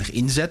producten veilig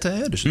inzetten.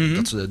 Hè? Dus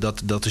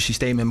dat de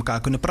systemen met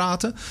elkaar kunnen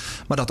praten.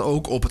 Maar dat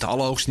ook op het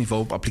allerhoogste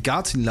niveau, op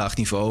applicatielaag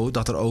niveau,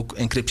 dat er ook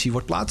encryptie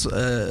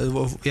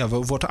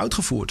wordt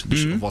uitgevoerd.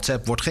 Dus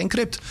WhatsApp wordt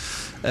geëncrypt.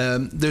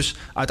 Dus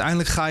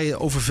uiteindelijk ga je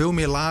over veel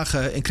meer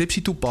lagen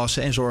encryptie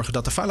toepassen en zorgen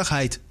dat er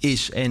veiligheid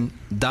is. En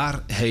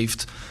daar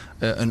heeft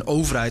een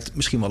overheid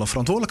misschien wel een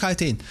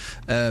verantwoordelijkheid in.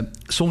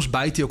 Soms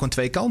bijt hij ook aan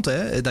twee kanten.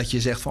 Hè? Dat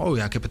je zegt van,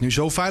 ik heb het nu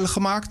zo veilig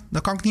gemaakt,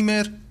 dan kan ik niet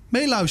meer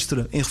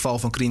meeluisteren in geval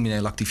van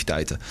criminele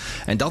activiteiten.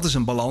 En dat is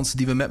een balans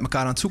die we met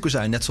elkaar aan het zoeken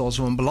zijn. Net zoals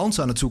we een balans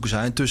aan het zoeken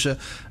zijn tussen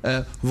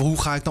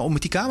hoe ga ik nou om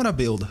met die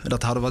camerabeelden. En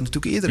dat hadden we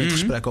natuurlijk eerder in het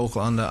gesprek ook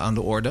aan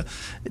de orde.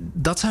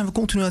 Dat zijn we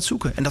continu aan het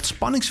zoeken. En dat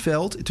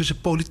spanningsveld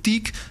tussen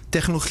politiek,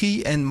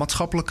 technologie en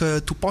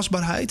maatschappelijke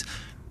toepasbaarheid,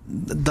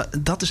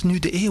 dat is nu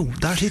de eeuw.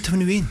 Daar zitten we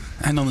nu in.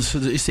 En dan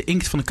is de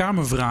inkt van de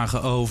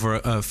Kamervragen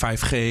over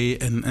 5G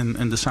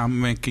en de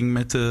samenwerking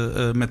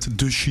met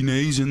de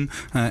Chinezen.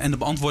 En de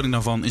beantwoording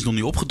daarvan is nog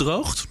niet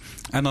opgedroogd.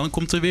 En dan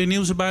komt er weer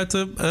nieuws naar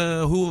buiten.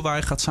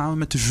 Huawei gaat samen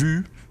met de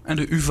VU en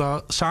de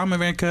UvA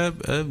samenwerken.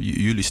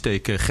 Jullie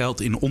steken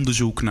geld in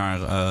onderzoek naar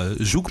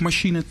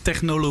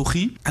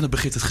zoekmachinetechnologie. En dan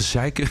begint het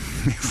gezeiken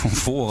van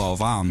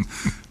vooraf aan.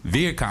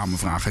 Weer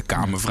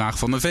Kamervraag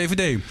van de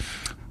VVD.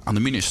 Aan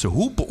de minister,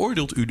 hoe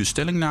beoordeelt u de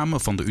stellingname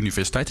van de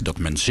universiteit dat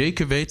men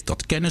zeker weet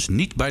dat kennis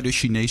niet bij de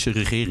Chinese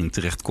regering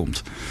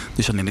terechtkomt?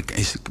 Dus dan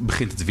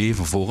begint het weer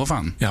van vooraf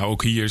aan. Ja,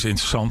 ook hier is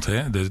interessant.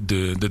 Hè?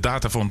 De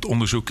data van het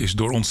onderzoek is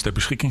door ons ter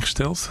beschikking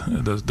gesteld.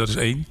 Dat is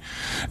 1.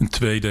 En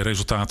 2, de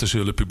resultaten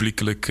zullen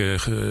publiekelijk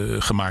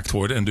gemaakt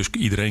worden. En dus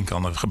iedereen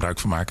kan er gebruik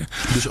van maken.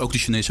 Dus ook de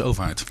Chinese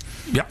overheid?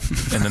 Ja,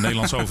 en de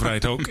Nederlandse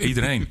overheid ook.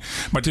 Iedereen.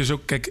 Maar het is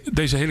ook, kijk,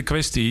 deze hele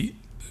kwestie,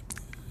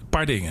 een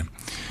paar dingen.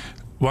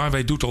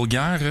 Huawei doet al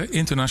jaren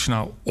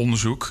internationaal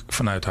onderzoek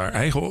vanuit haar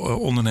eigen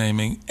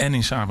onderneming en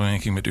in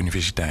samenwerking met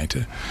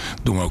universiteiten.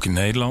 Dat doen we ook in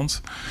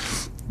Nederland.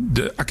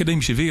 De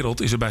academische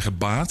wereld is erbij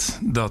gebaat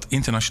dat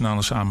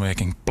internationale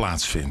samenwerking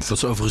plaatsvindt. Dat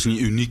is overigens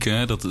niet uniek,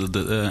 hè?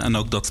 En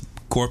ook dat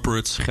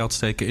corporates geld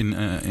steken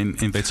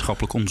in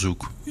wetenschappelijk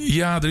onderzoek.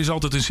 Ja, er is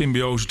altijd een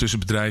symbiose tussen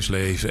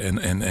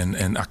bedrijfsleven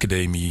en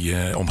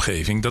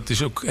academieomgeving. Dat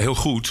is ook heel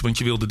goed, want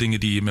je wil de dingen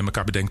die je met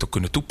elkaar bedenkt ook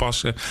kunnen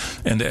toepassen.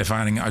 En de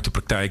ervaringen uit de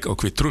praktijk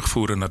ook weer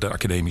terugvoeren naar de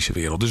academische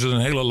wereld. Dus dat is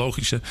een hele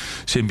logische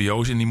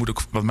symbiose. En die moet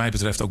ook, wat mij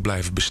betreft, ook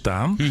blijven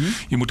bestaan.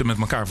 Je moet er met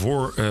elkaar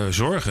voor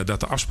zorgen dat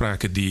de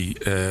afspraken die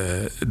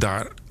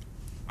daar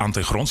aan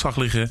ten grondslag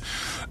liggen,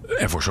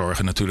 ervoor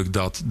zorgen natuurlijk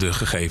dat de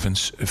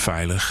gegevens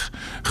veilig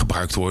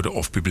gebruikt worden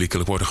of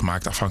publiekelijk worden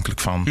gemaakt, afhankelijk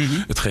van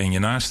hetgeen je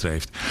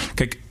nastreeft.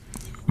 Kijk,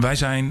 wij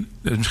zijn,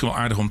 misschien wel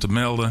aardig om te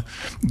melden,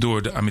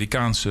 door de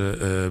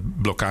Amerikaanse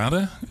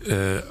blokkade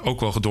ook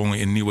wel gedwongen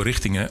in nieuwe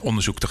richtingen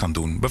onderzoek te gaan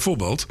doen.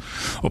 Bijvoorbeeld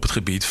op het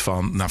gebied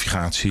van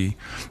navigatie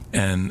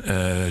en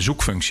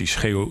zoekfuncties.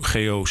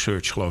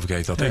 Geo-search geloof ik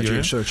heet dat. Ja,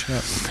 Geo-search,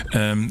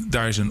 ja.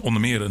 Daar is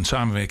onder meer een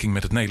samenwerking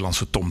met het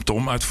Nederlandse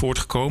TomTom uit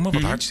voortgekomen.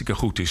 Wat hartstikke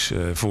goed is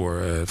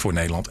voor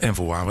Nederland en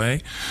voor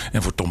Huawei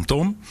en voor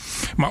TomTom.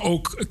 Maar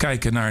ook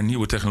kijken naar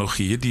nieuwe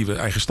technologieën die we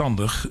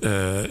eigenstandig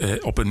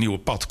op een nieuwe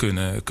pad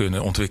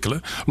kunnen ontwikkelen.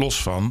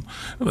 Los van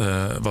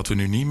wat we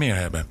nu niet meer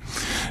hebben.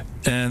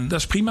 En dat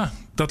is prima.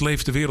 dat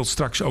levert de wereld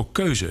straks ook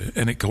keuze.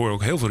 En ik hoor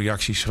ook heel veel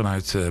reacties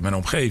vanuit mijn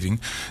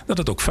omgeving dat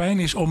het ook fijn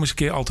is om eens een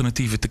keer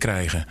alternatieven te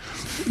krijgen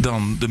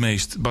dan de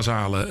meest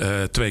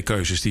basale 2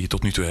 keuzes die je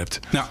tot nu toe hebt.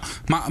 Ja,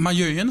 maar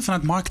Jurjen,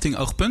 vanuit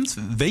marketing-oogpunt,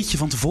 weet je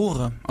van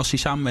tevoren, als die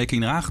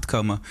samenwerking eraan gaat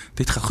komen,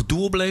 dit gaat gedoe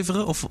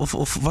opleveren?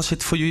 Of was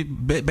het voor jullie,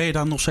 ben je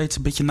daar nog steeds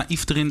een beetje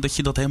naïef erin dat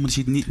je dat helemaal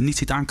niet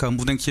ziet aankomen?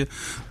 Of denk je,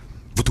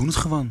 we doen het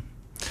gewoon?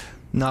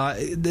 Nou,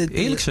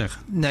 eerlijk zeg.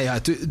 Nou ja,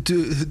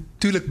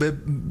 tuurlijk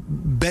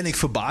ben ik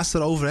verbaasd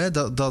erover. Hè,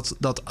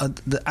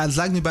 het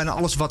lijkt nu bijna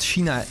alles wat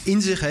China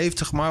in zich heeft,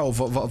 zeg maar. Of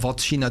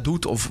wat China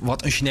doet. Of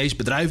wat een Chinees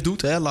bedrijf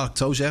doet. Hè, laat ik het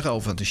zo zeggen.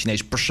 Of wat een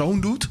Chinees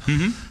persoon doet.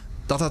 Mm-hmm.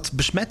 Dat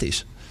besmet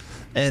is.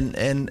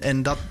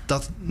 En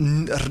dat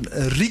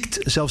riekt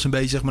zelfs een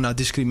beetje, zeg maar, naar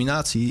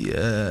discriminatie.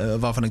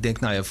 Waarvan ik denk,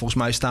 nou ja, volgens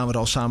mij staan we er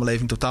als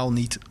samenleving totaal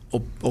niet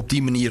op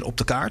die manier op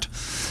de kaart.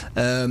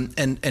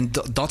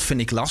 Dat vind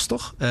ik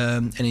lastig.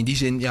 En in die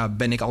zin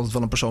ben ik altijd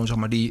wel een persoon, zeg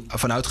maar, die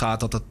vanuit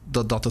gaat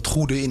dat het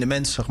goede in de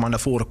mens, zeg maar, naar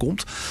voren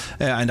komt.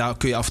 En daar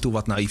kun je af en toe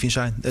wat naïef in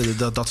zijn.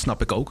 Dat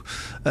snap ik ook.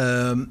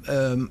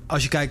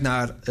 Als je kijkt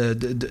naar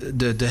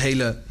de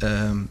hele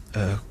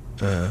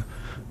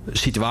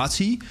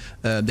situatie.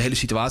 De hele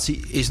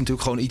situatie is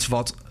natuurlijk gewoon iets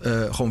wat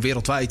gewoon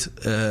wereldwijd,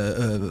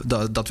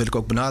 dat wil ik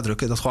ook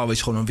benadrukken, dat Huawei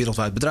is gewoon een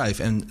wereldwijd bedrijf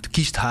en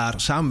kiest haar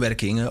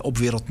samenwerkingen op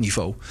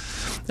wereldniveau.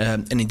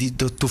 En in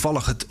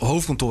toevallig het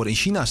hoofdkantoor in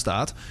China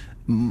staat,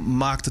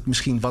 maakt het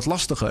misschien wat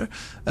lastiger.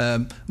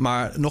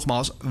 Maar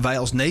nogmaals, wij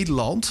als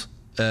Nederland,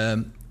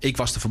 ik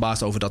was er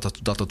verbaasd over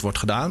dat het wordt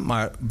gedaan,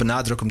 maar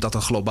benadruk omdat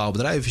het een globaal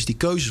bedrijf is. Die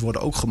keuzes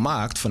worden ook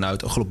gemaakt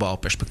vanuit een globaal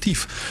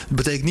perspectief. Dat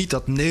betekent niet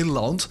dat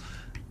Nederland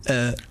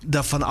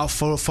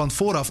van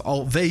vooraf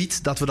al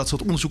weet dat we dat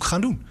soort onderzoek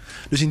gaan doen.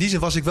 Dus in die zin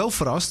was ik wel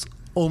verrast,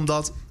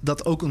 omdat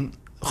dat ook een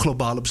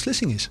globale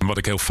beslissing is. Wat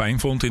ik heel fijn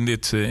vond in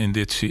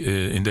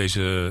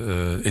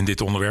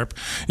dit onderwerp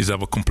is dat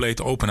we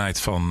complete openheid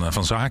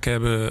van zaken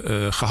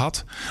hebben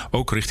gehad.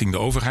 Ook richting de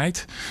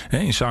overheid.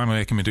 In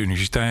samenwerking met de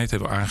universiteit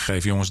hebben we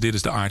aangegeven, jongens, dit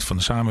is de aard van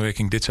de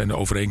samenwerking. Dit zijn de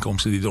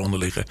overeenkomsten die eronder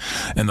liggen.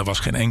 En er was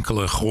geen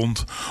enkele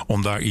grond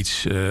om daar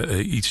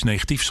iets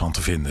negatiefs aan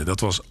te vinden. Dat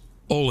was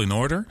all in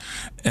order.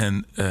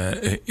 En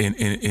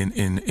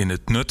in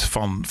het nut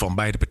van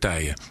beide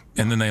partijen.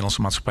 En de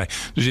Nederlandse maatschappij.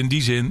 Dus in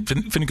die zin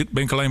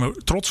ben ik alleen maar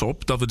trots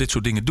op dat we dit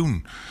soort dingen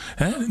doen.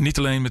 Niet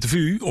alleen met de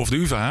VU of de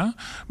UvA,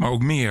 maar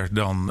ook meer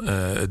dan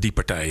die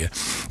partijen.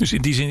 Dus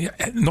in die zin,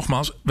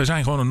 nogmaals, wij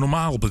zijn gewoon een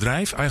normaal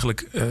bedrijf.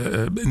 Eigenlijk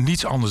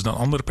niets anders dan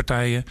andere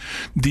partijen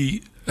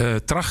die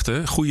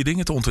trachten goede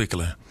dingen te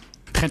ontwikkelen.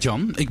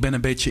 Gert-Jan, ik ben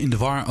een beetje in de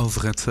war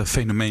over het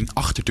fenomeen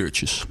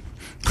achterdeurtjes.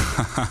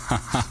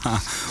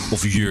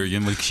 Of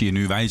Jurjen, want ik zie je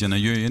nu wijzen naar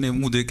Jurjen.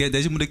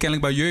 Deze moet ik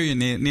kennelijk bij Jurjen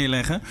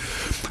neerleggen.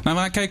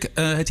 Maar kijk,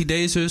 het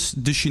idee is dus,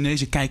 de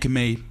Chinezen kijken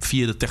mee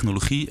via de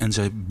technologie en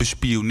ze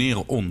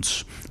bespioneren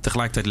ons.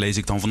 Tegelijkertijd lees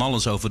ik dan van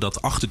alles over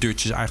dat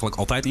achterdeurtjes eigenlijk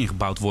altijd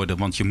ingebouwd worden,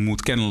 want je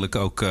moet kennelijk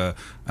ook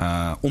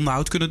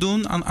onderhoud kunnen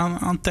doen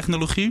aan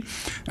technologie.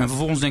 En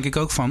vervolgens denk ik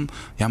ook van,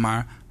 ja,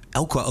 maar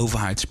elke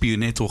overheid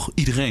spioneert toch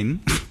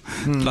iedereen?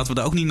 Laten we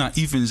daar ook niet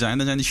naïef in zijn.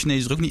 Daar zijn de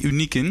Chinezen er ook niet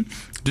uniek in.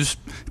 Dus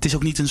het is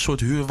ook niet een soort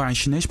huurwaar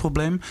Chinees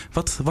probleem.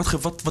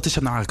 Wat is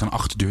er nou eigenlijk een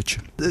achterdeurtje?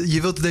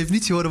 Je wilt de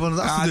definitie horen van een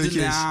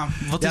achterdeurtje is.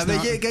 Wat is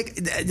weet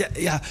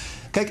je,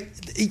 kijk,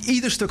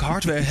 ieder stuk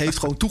hardware heeft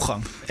gewoon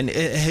toegang. En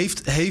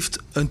heeft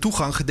een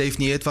toegang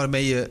gedefinieerd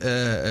waarmee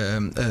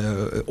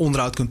je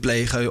onderhoud kunt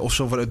plegen of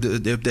software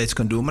updates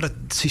kan doen. Maar het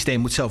systeem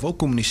moet zelf ook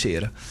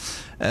communiceren.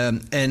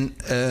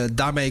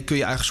 Daarmee kun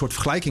je eigenlijk een soort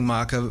vergelijking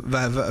maken.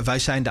 Wij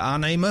zijn de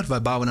aannemer,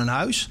 wij bouwen een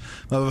huis.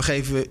 Maar we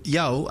geven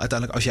jou,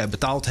 uiteindelijk als jij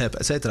betaald hebt,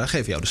 et cetera,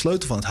 geven jou de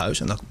sleutel van het huis.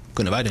 En dan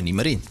kunnen wij er niet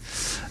meer in.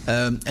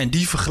 En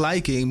die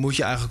vergelijking moet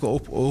je eigenlijk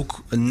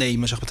ook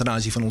nemen, zeg maar, ten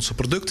aanzien van onze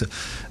producten.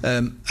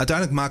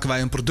 Uiteindelijk maken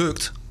wij een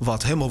product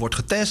wat helemaal wordt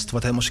getest,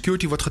 wat helemaal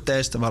security wordt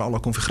getest, en waar alle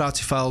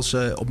configuratiefiles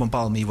op een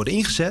bepaalde manier worden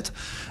ingezet.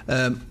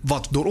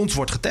 Wat door ons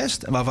wordt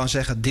getest en waarvan we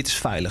zeggen, dit is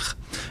veilig.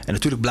 En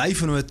natuurlijk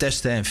blijven we het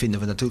testen en vinden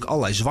we natuurlijk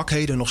allerlei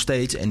zwakheden nog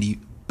steeds. En die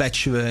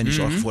patchen we en die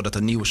zorgen ervoor dat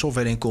er nieuwe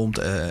software in komt.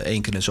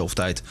 1 keer in zoveel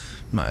tijd,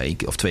 maar 1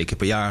 keer of 2 keer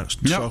per jaar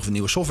zorgen we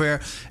nieuwe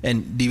software.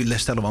 En die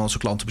stellen we aan onze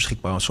klanten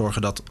beschikbaar en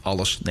zorgen dat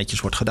alles netjes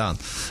wordt gedaan.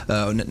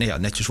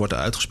 Netjes wordt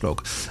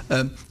uitgesproken.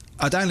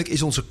 Uiteindelijk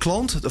is onze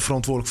klant er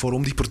verantwoordelijk voor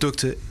om die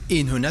producten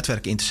in hun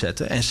netwerk in te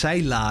zetten. En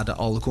zij laden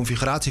al de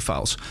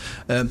configuratiefiles.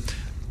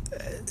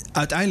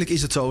 Uiteindelijk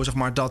is het zo, zeg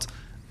maar, dat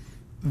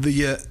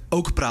je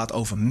ook praat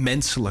over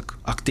menselijk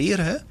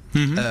acteren. Hè?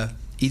 Mm-hmm.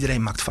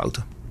 Iedereen maakt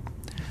fouten.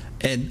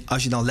 En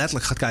als je dan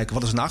letterlijk gaat kijken,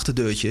 wat is een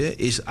achterdeurtje?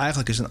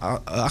 Een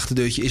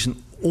achterdeurtje is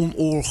een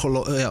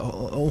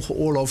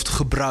ongeoorloofd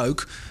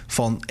gebruik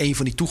van een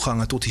van die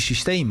toegangen tot die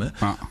systemen.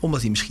 Ja.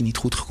 Omdat die misschien niet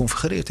goed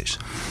geconfigureerd is.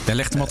 Jij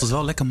legt hem altijd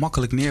wel lekker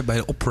makkelijk neer bij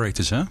de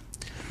operators, hè?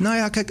 Nou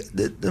ja, kijk,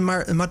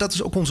 maar dat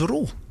is ook onze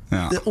rol.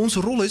 Ja. Onze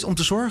rol is om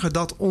te zorgen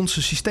dat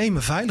onze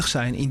systemen veilig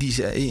zijn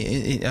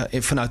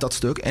vanuit dat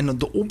stuk. En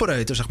de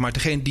operator, zeg maar,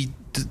 degene die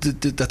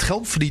dat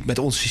geld verdient met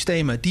onze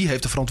systemen, die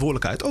heeft de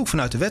verantwoordelijkheid ook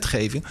vanuit de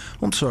wetgeving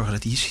om te zorgen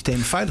dat die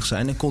systemen veilig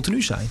zijn en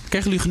continu zijn.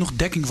 Krijgen jullie genoeg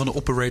dekking van de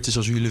operators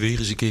als jullie weer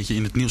eens een keertje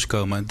in het nieuws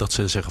komen dat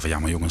ze zeggen van ja,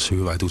 maar jongens,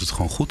 Huawei doet het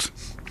gewoon goed?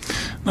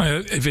 Nou ja,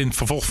 even in het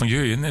vervolg van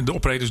Jurjen, de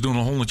operators doen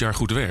al 100 jaar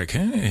goed werk.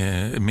 Hè?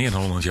 Meer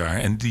dan 100 jaar.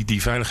 En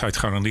die veiligheid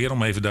garanderen,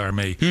 om even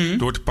daarmee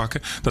door te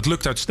pakken, dat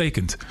lukt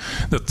uitstekend.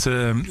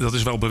 Dat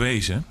is wel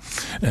bewezen.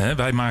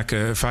 Wij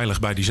maken veilig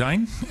bij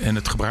design. En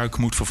het gebruik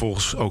moet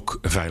vervolgens ook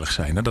veilig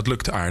zijn. En dat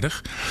lukt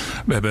aardig.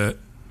 We hebben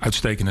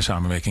uitstekende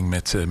samenwerking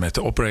met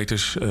de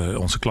operators,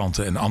 onze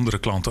klanten en andere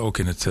klanten ook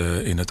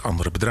in het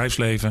andere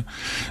bedrijfsleven.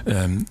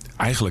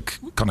 Eigenlijk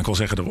kan ik wel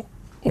zeggen dat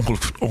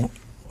we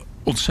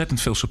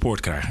ontzettend veel support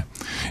krijgen.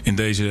 In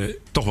deze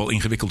toch wel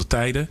ingewikkelde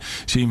tijden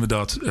zien we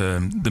dat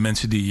de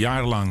mensen die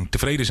jarenlang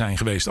tevreden zijn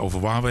geweest over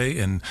Huawei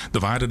en de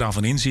waarde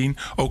daarvan inzien,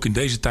 ook in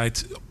deze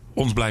tijd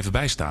ons blijven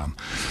bijstaan.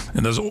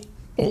 En dat is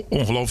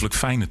ongelooflijk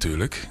fijn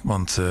natuurlijk.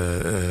 Want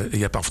je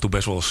hebt af en toe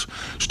best wel eens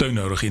steun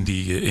nodig in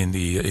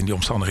die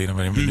omstandigheden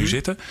waarin we nu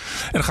zitten.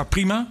 En dat gaat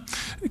prima.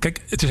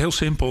 Kijk, het is heel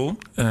simpel.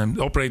 De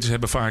operators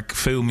hebben vaak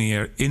veel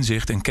meer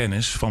inzicht en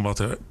kennis van wat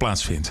er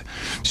plaatsvindt.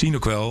 We zien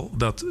ook wel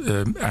dat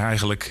er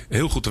eigenlijk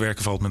heel goed te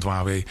werken valt met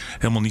Huawei.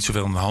 Helemaal niet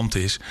zoveel aan de hand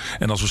is.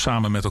 En als we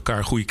samen met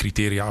elkaar goede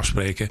criteria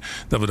afspreken,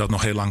 dat we dat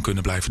nog heel lang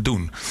kunnen blijven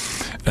doen.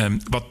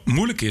 Wat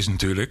moeilijk is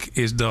natuurlijk,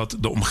 is dat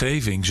de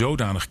omgeving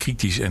zodanig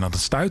kritisch en aan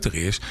het stuiteren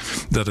is,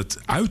 dat het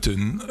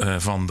uiten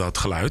van dat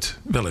geluid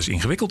wel eens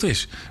ingewikkeld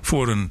is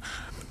voor een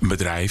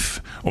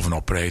bedrijf of een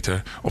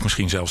operator of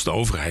misschien zelfs de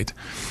overheid.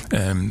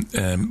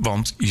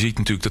 Want je ziet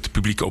natuurlijk dat de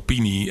publieke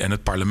opinie en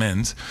het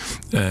parlement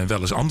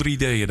wel eens andere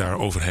ideeën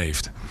daarover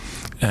heeft.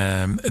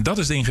 Dat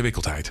is de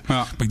ingewikkeldheid. Ja.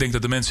 Maar ik denk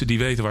dat de mensen die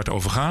weten waar het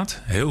over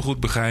gaat heel goed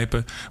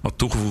begrijpen wat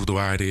toegevoegde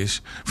waarde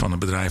is van een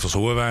bedrijf als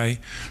Huawei.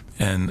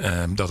 En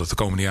dat het de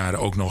komende jaren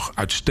ook nog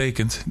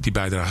uitstekend die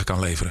bijdrage kan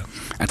leveren.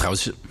 En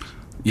trouwens,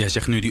 jij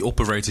zegt nu die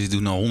operators die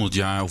doen al 100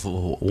 jaar of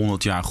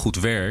 100 jaar goed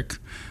werk.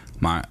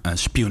 Maar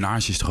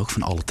spionage is toch ook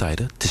van alle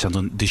tijden? Het is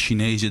aan de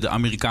Chinezen, de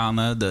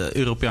Amerikanen, de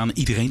Europeanen.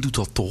 Iedereen doet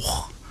dat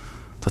toch?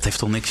 Dat heeft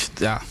toch niks.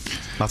 Ja,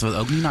 laten we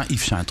ook niet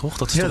naïef zijn, toch?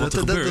 Dat is toch wat er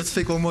gebeurt. Dat vind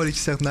ik wel mooi dat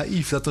je zegt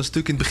naïef. Dat was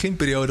natuurlijk in de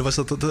beginperiode was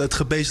dat het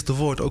gebezigde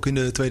woord, ook in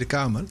de Tweede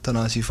Kamer. Ten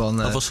aanzien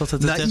van was dat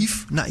het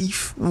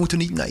naïef. We moeten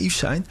niet naïef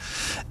zijn.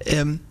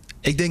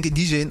 Ik denk in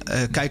die zin,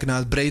 kijken naar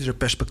het bredere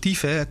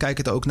perspectief.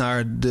 Kijken ook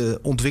naar de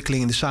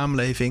ontwikkeling in de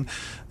samenleving.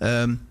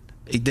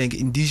 Ik denk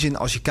in die zin,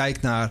 als je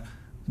kijkt naar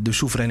de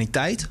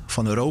soevereiniteit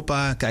van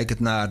Europa, kijkend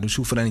naar de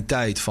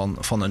soevereiniteit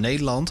van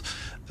Nederland.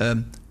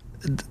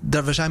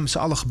 We zijn met z'n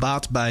allen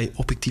gebaat bij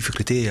objectieve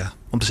criteria.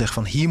 Om te zeggen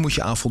van hier moet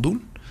je aan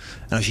voldoen.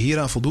 En als je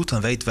hieraan voldoet,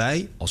 dan weten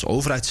wij als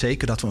overheid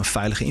zeker dat we een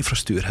veilige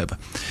infrastructuur hebben.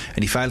 En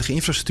die veilige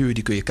infrastructuur,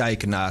 die kun je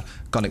kijken naar,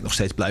 kan ik nog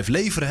steeds blijven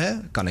leveren? Hè?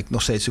 Kan ik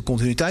nog steeds de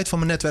continuïteit van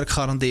mijn netwerk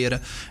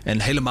garanderen?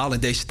 En helemaal in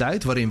deze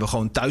tijd, waarin we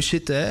gewoon thuis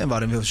zitten, hè, en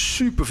waarin we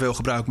superveel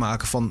gebruik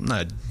maken van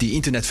die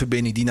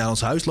internetverbinding die naar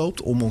ons huis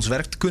loopt om ons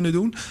werk te kunnen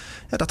doen.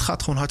 Ja, dat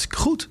gaat gewoon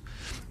hartstikke goed.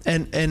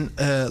 En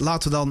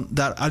laten we dan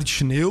daar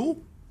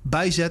additioneel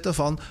bijzetten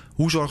van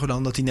hoe zorgen we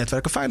dan dat die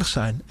netwerken veilig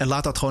zijn? En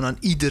laat dat gewoon aan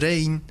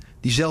iedereen.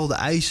 Diezelfde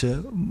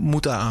eisen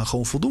moet daaraan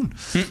gewoon voldoen.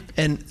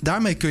 En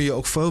daarmee kun je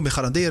ook veel meer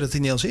garanderen dat die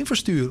Nederlandse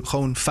infrastructuur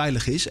gewoon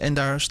veilig is en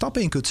daar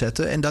stappen in kunt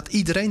zetten en dat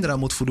iedereen eraan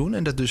moet voldoen.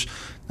 En dat dus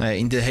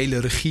in de hele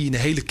regie, in de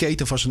hele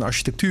keten van zijn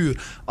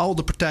architectuur, al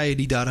de partijen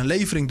die daar een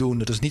levering doen,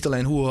 dat is niet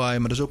alleen Huawei,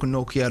 maar dat is ook een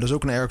Nokia, dat is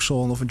ook een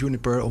Ericsson of een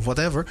Juniper of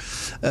whatever.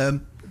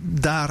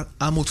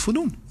 Daaraan moet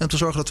voldoen. En te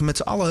zorgen dat we met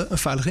z'n allen een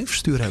veilige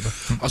infrastructuur hebben.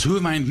 Als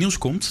Huawei in het nieuws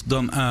komt,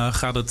 dan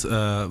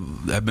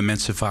hebben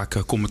mensen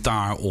vaak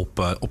commentaar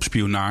op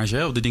spionage.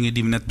 Hè, op de dingen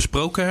die we net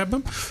besproken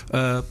hebben.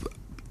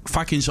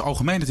 Vaak in zijn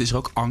algemeenheid is er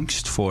ook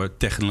angst voor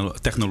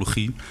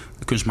technologie.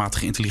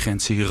 Kunstmatige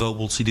intelligentie,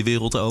 robots die de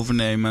wereld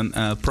overnemen,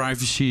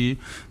 privacy.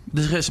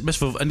 Dus er is best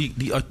wel. En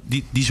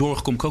die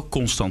zorg kom ik ook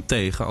constant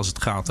tegen als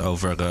het gaat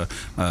over.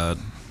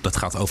 Dat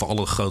gaat over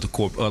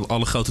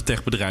alle grote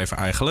techbedrijven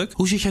eigenlijk.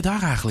 Hoe zit jij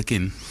daar eigenlijk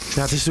in?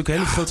 Ja, het is natuurlijk een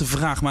hele grote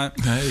vraag. Maar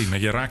nee, maar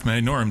je raakt me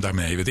enorm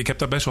daarmee. Want ik heb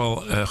daar best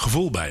wel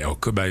gevoel bij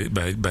ook.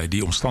 Bij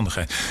die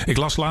omstandigheid. Ik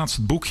las laatst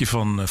het boekje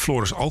van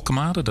Floris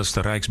Alkemade. Dat is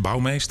de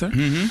Rijksbouwmeester.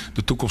 Mm-hmm.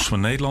 De toekomst van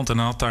Nederland. En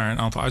hij had daar een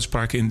aantal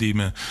uitspraken in die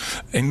me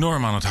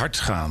enorm aan het hart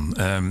gaan.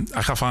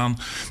 Hij gaf aan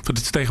dat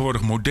het is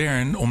tegenwoordig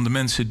modern om de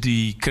mensen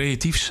die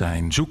creatief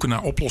zijn, zoeken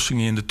naar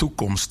oplossingen in de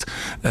toekomst,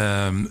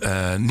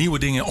 nieuwe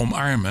dingen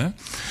omarmen,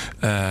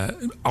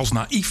 als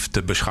naïef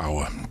te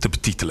beschouwen, te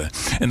betitelen.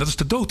 En dat is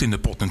de dood in de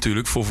pot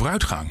natuurlijk voor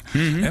vooruitgang.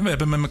 Mm-hmm. En we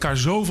hebben met elkaar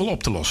zoveel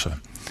op te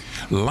lossen.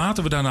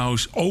 Laten we daar nou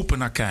eens open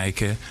naar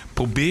kijken.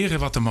 Proberen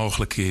wat er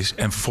mogelijk is.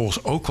 En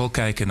vervolgens ook wel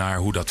kijken naar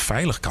hoe dat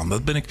veilig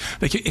kan.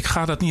 Ik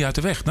ga dat niet uit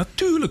de weg.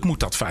 Natuurlijk moet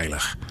dat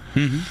veilig.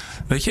 Mm-hmm.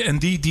 Weet je, en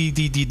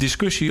die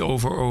discussie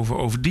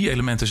over die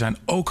elementen zijn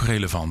ook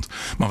relevant.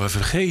 Maar we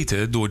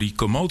vergeten door die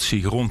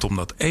commotie rondom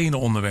dat ene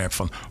onderwerp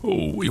van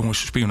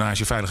jongens,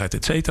 spionage, veiligheid,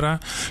 et cetera,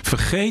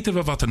 vergeten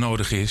we wat er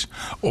nodig is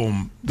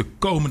om de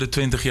komende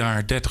 20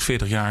 jaar, 30,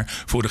 40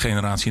 jaar voor de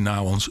generatie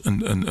na ons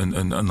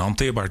een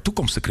hanteerbare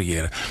toekomst te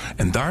creëren.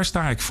 En daar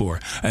sta ik voor.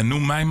 En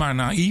noem mij maar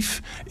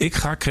naïef. Ik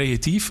ga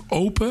creatief,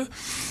 open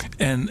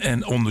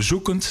en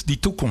onderzoekend die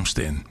toekomst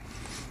in.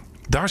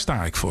 Daar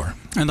sta ik voor.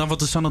 En dan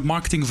wat is dan het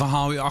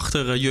marketingverhaal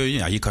achter je?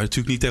 Ja, je kan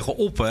natuurlijk niet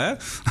tegenop, hè?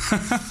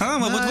 Maar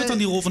wat wordt dan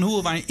die rol van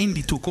Huawei in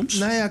die toekomst?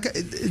 Nou ja,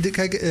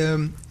 kijk,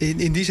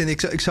 in die zin,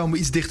 ik zou me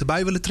iets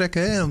dichterbij willen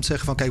trekken. Hè, om te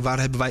zeggen van, kijk, waar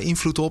hebben wij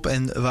invloed op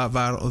en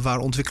waar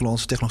ontwikkelen we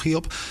onze technologie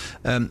op?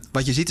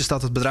 Wat je ziet is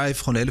dat het bedrijf,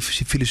 gewoon de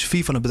hele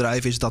filosofie van het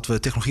bedrijf is dat we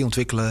technologie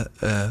ontwikkelen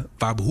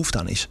waar behoefte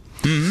aan is.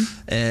 Mm-hmm.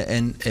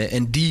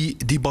 En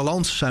die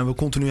balans zijn we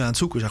continu aan het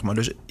zoeken, zeg maar.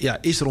 Dus ja,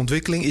 is er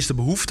ontwikkeling, is er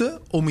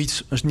behoefte om een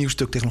nieuw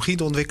stuk technologie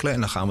te ontwikkelen en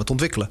dan gaan we het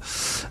ontwikkelen.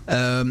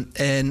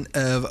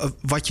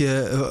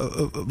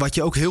 Wat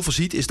je ook heel veel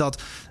ziet is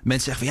dat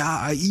mensen zeggen van ja,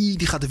 AI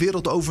die gaat de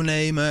wereld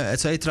overnemen, et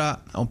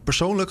cetera.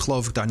 Persoonlijk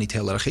geloof ik daar niet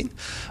heel erg in.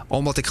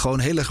 Omdat ik gewoon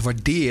heel erg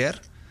waardeer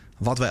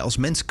wat wij als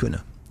mens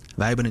kunnen.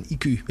 Wij hebben een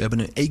IQ, we hebben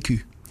een EQ.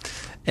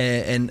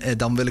 En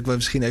dan wil ik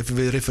misschien even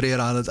weer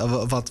refereren aan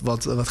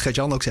wat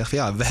Gert-Jan ook zegt. Van,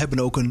 ja, we hebben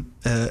ook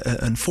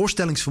een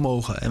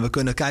voorstellingsvermogen. En we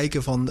kunnen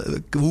kijken van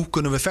hoe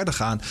kunnen we verder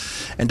gaan.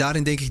 En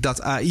daarin denk ik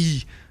dat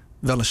AI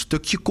wel een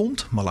stukje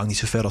komt, maar lang niet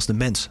zo ver als de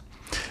mens.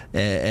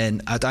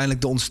 En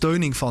uiteindelijk de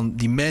ondersteuning van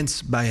die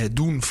mens bij het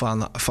doen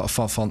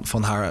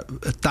van haar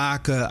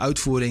taken,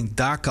 uitvoering,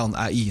 daar kan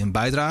AI een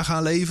bijdrage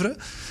aan leveren.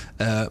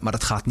 Maar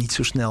dat gaat niet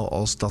zo snel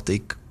als dat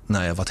ik,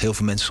 wat heel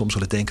veel mensen soms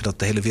willen denken, dat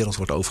de hele wereld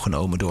wordt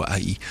overgenomen door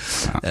AI.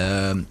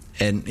 Ja.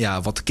 En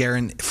ja, wat de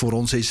kern voor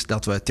ons is,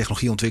 dat we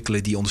technologie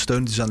ontwikkelen die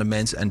ondersteunend is aan de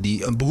mens en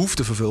die een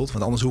behoefte vervult,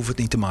 want anders hoeven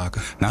we het niet te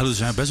maken. Nou, er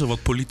zijn best wel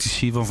wat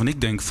politici waarvan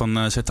ik denk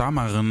van zet daar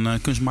maar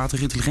een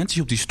kunstmatige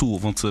intelligentie op die stoel,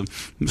 want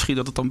misschien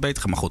dat het dan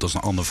beter gaat. Maar goed, dat is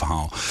een ander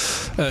verhaal.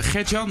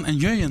 Gert-Jan en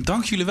Jurjen,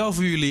 dank jullie wel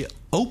voor jullie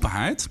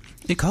openheid.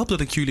 Ik hoop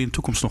dat ik jullie in de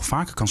toekomst nog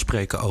vaker kan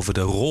spreken over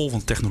de rol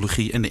van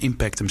technologie en de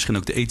impact en misschien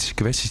ook de ethische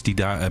kwesties die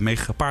daar mee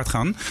gepaard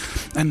gaan.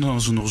 En dan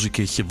als er nog eens een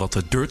keertje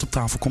wat dirt op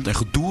tafel komt en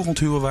gedoe rond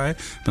Huawei,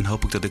 dan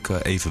hoop ik dat ik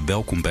even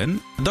welkom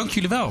ben. Dank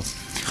jullie wel.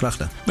 Graag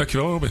gedaan.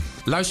 Dankjewel, Robin.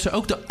 Luister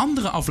ook de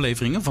andere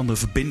afleveringen van De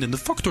Verbindende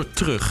Factor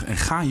terug en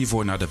ga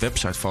hiervoor naar de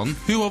website van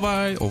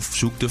Huawei of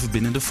zoek De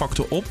Verbindende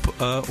Factor op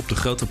de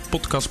grote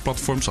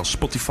podcastplatforms als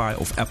Spotify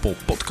of Apple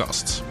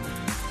Podcasts.